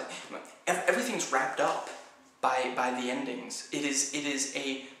feels like everything's wrapped up by the endings. It is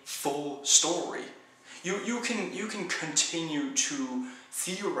a full story. You can continue to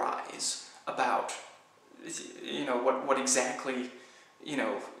theorize about what exactly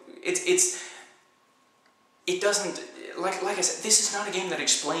it doesn't, like I said, this is not a game that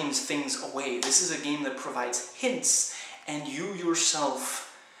explains things away. This is a game that provides hints, and you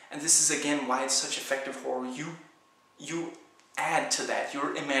yourself, and this is again why it's such effective horror, you add to that.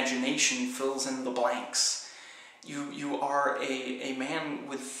 Your imagination fills in the blanks. You are a man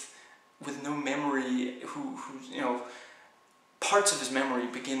with no memory who parts of his memory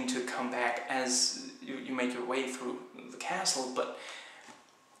begin to come back as you make your way through the castle, but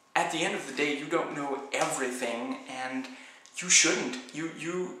at the end of the day, you don't know everything, and you shouldn't.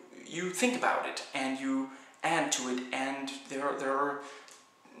 You think about it, and you add to it, and there are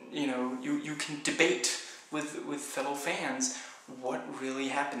you can debate with fellow fans what really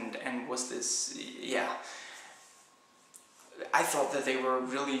happened, and was this, yeah. I thought that they were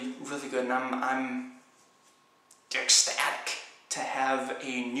really, really good, and I'm ecstatic to have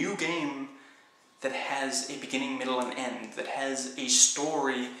a new game that has a beginning, middle, and end, that has a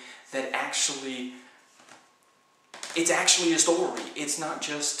story that it's actually a story. It's not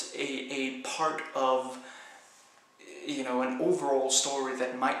just a part of, an overall story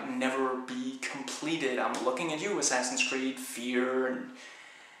that might never be completed. I'm looking at you, Assassin's Creed, Fear, and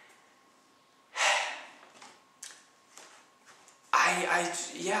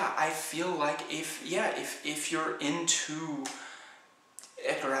I feel like if you're into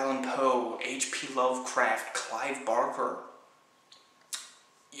Edgar Allan Poe, H.P. Lovecraft, Clive Barker,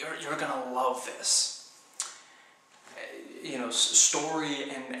 you're gonna love this. Story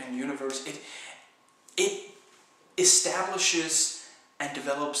and universe. It establishes and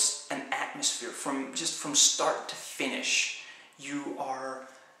develops an atmosphere from start to finish. You are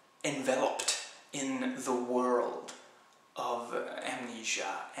enveloped in the world of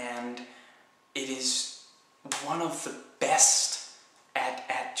Amnesia, and it is one of the best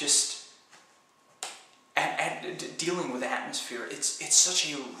at just at dealing with atmosphere. It's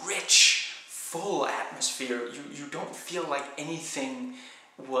such a rich, full atmosphere. You don't feel like anything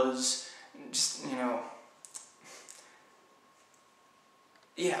was just, you know,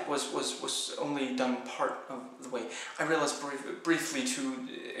 yeah, was only done part of the way. I realized briefly to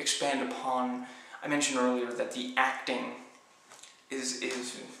expand upon, I mentioned earlier that the acting is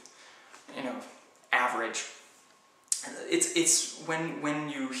you know, average. It's when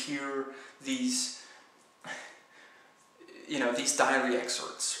you hear these, you know, these diary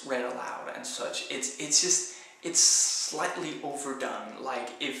excerpts read aloud and such, it's slightly overdone. Like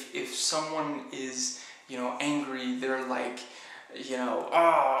if someone is, you know, angry, they're like, you know, oh,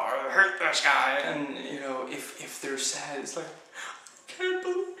 I hate this guy, and you know, if they're sad, it's like, I can't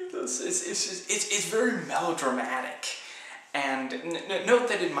believe this. It's very melodramatic, and note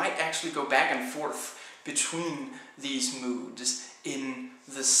that it might actually go back and forth between these moods in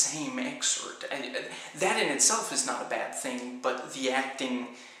the same excerpt, and that in itself is not a bad thing, but the acting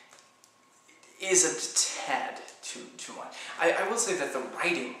is a tad too much. I will say that the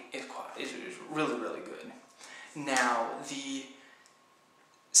writing is really, really good. Now, the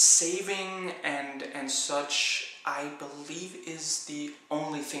saving and such, I believe, is the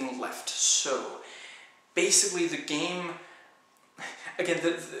only thing left. So, basically the game, again,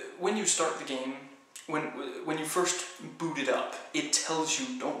 when you start the game, when you first boot it up, it tells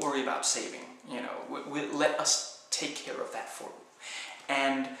you, don't worry about saving, you know, let us take care of that for you.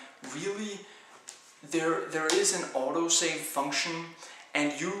 And really, there is an autosave function,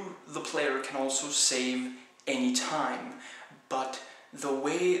 and you, the player, can also save anytime, but the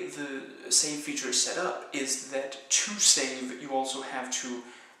way the save feature is set up is that to save, you also have to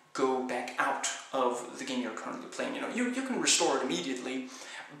go back out of the game you're currently playing. You know, you can restore it immediately,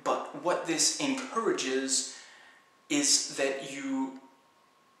 but what this encourages is that you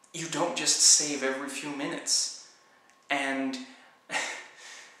don't just save every few minutes. And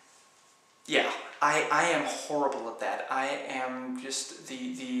yeah, I am horrible at that. I am just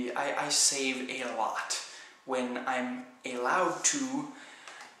I save a lot when I'm allowed to,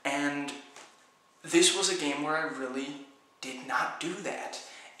 and this was a game where I really did not do that.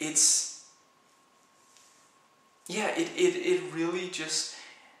 It's, yeah, it really just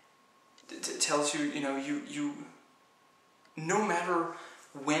tells you, you know, you no matter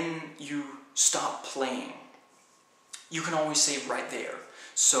when you stop playing, you can always save right there.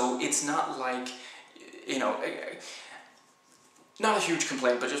 So it's not like, you know, not a huge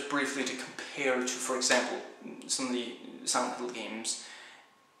complaint, but just briefly to compare to, for example, some of the Silent Hill games.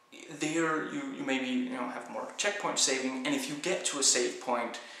 There you maybe, you know, have more checkpoint saving, and if you get to a save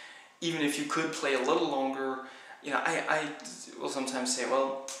point, even if you could play a little longer, you know, I will sometimes say,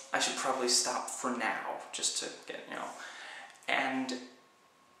 well, I should probably stop for now, just to get, you know. And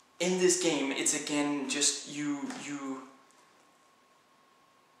in this game, it's again just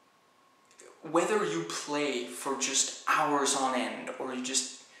whether you play for just hours on end, or you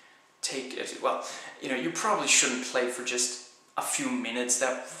just take it, well, you know, you probably shouldn't play for just a few minutes.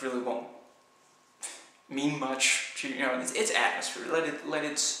 That really won't mean much to, you know, it's atmosphere. Let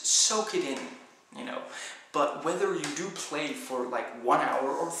it soak it in, you know. But whether you do play for like 1 hour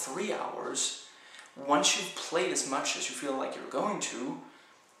or 3 hours, once you've played as much as you feel like you're going to,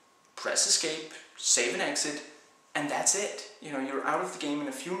 press escape, save and exit, and that's it. You know, you're out of the game in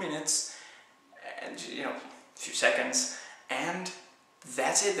a few minutes, and, you know, a few seconds, and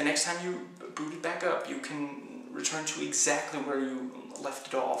that's it. The next time you boot it back up, you can return to exactly where you left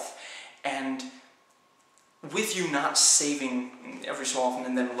it off. And with you not saving every so often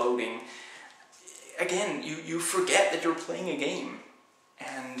and then loading, again, you forget that you're playing a game.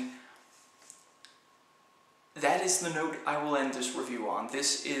 And that is the note I will end this review on. That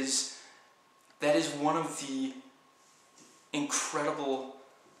is one of the incredible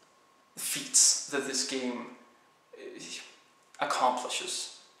feats that this game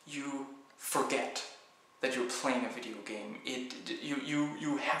accomplishes. You forget that you're playing a video game.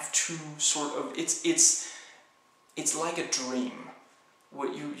 You have to sort of, it's like a dream.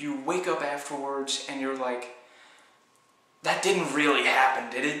 What you wake up afterwards and you're like, that didn't really happen,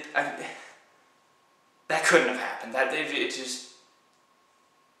 did it? That couldn't have happened. It just,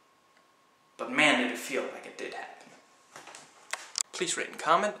 but man, did it feel like it did happen. Please rate and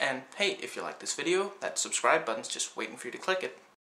comment, and hey, if you like this video, that subscribe button's just waiting for you to click it.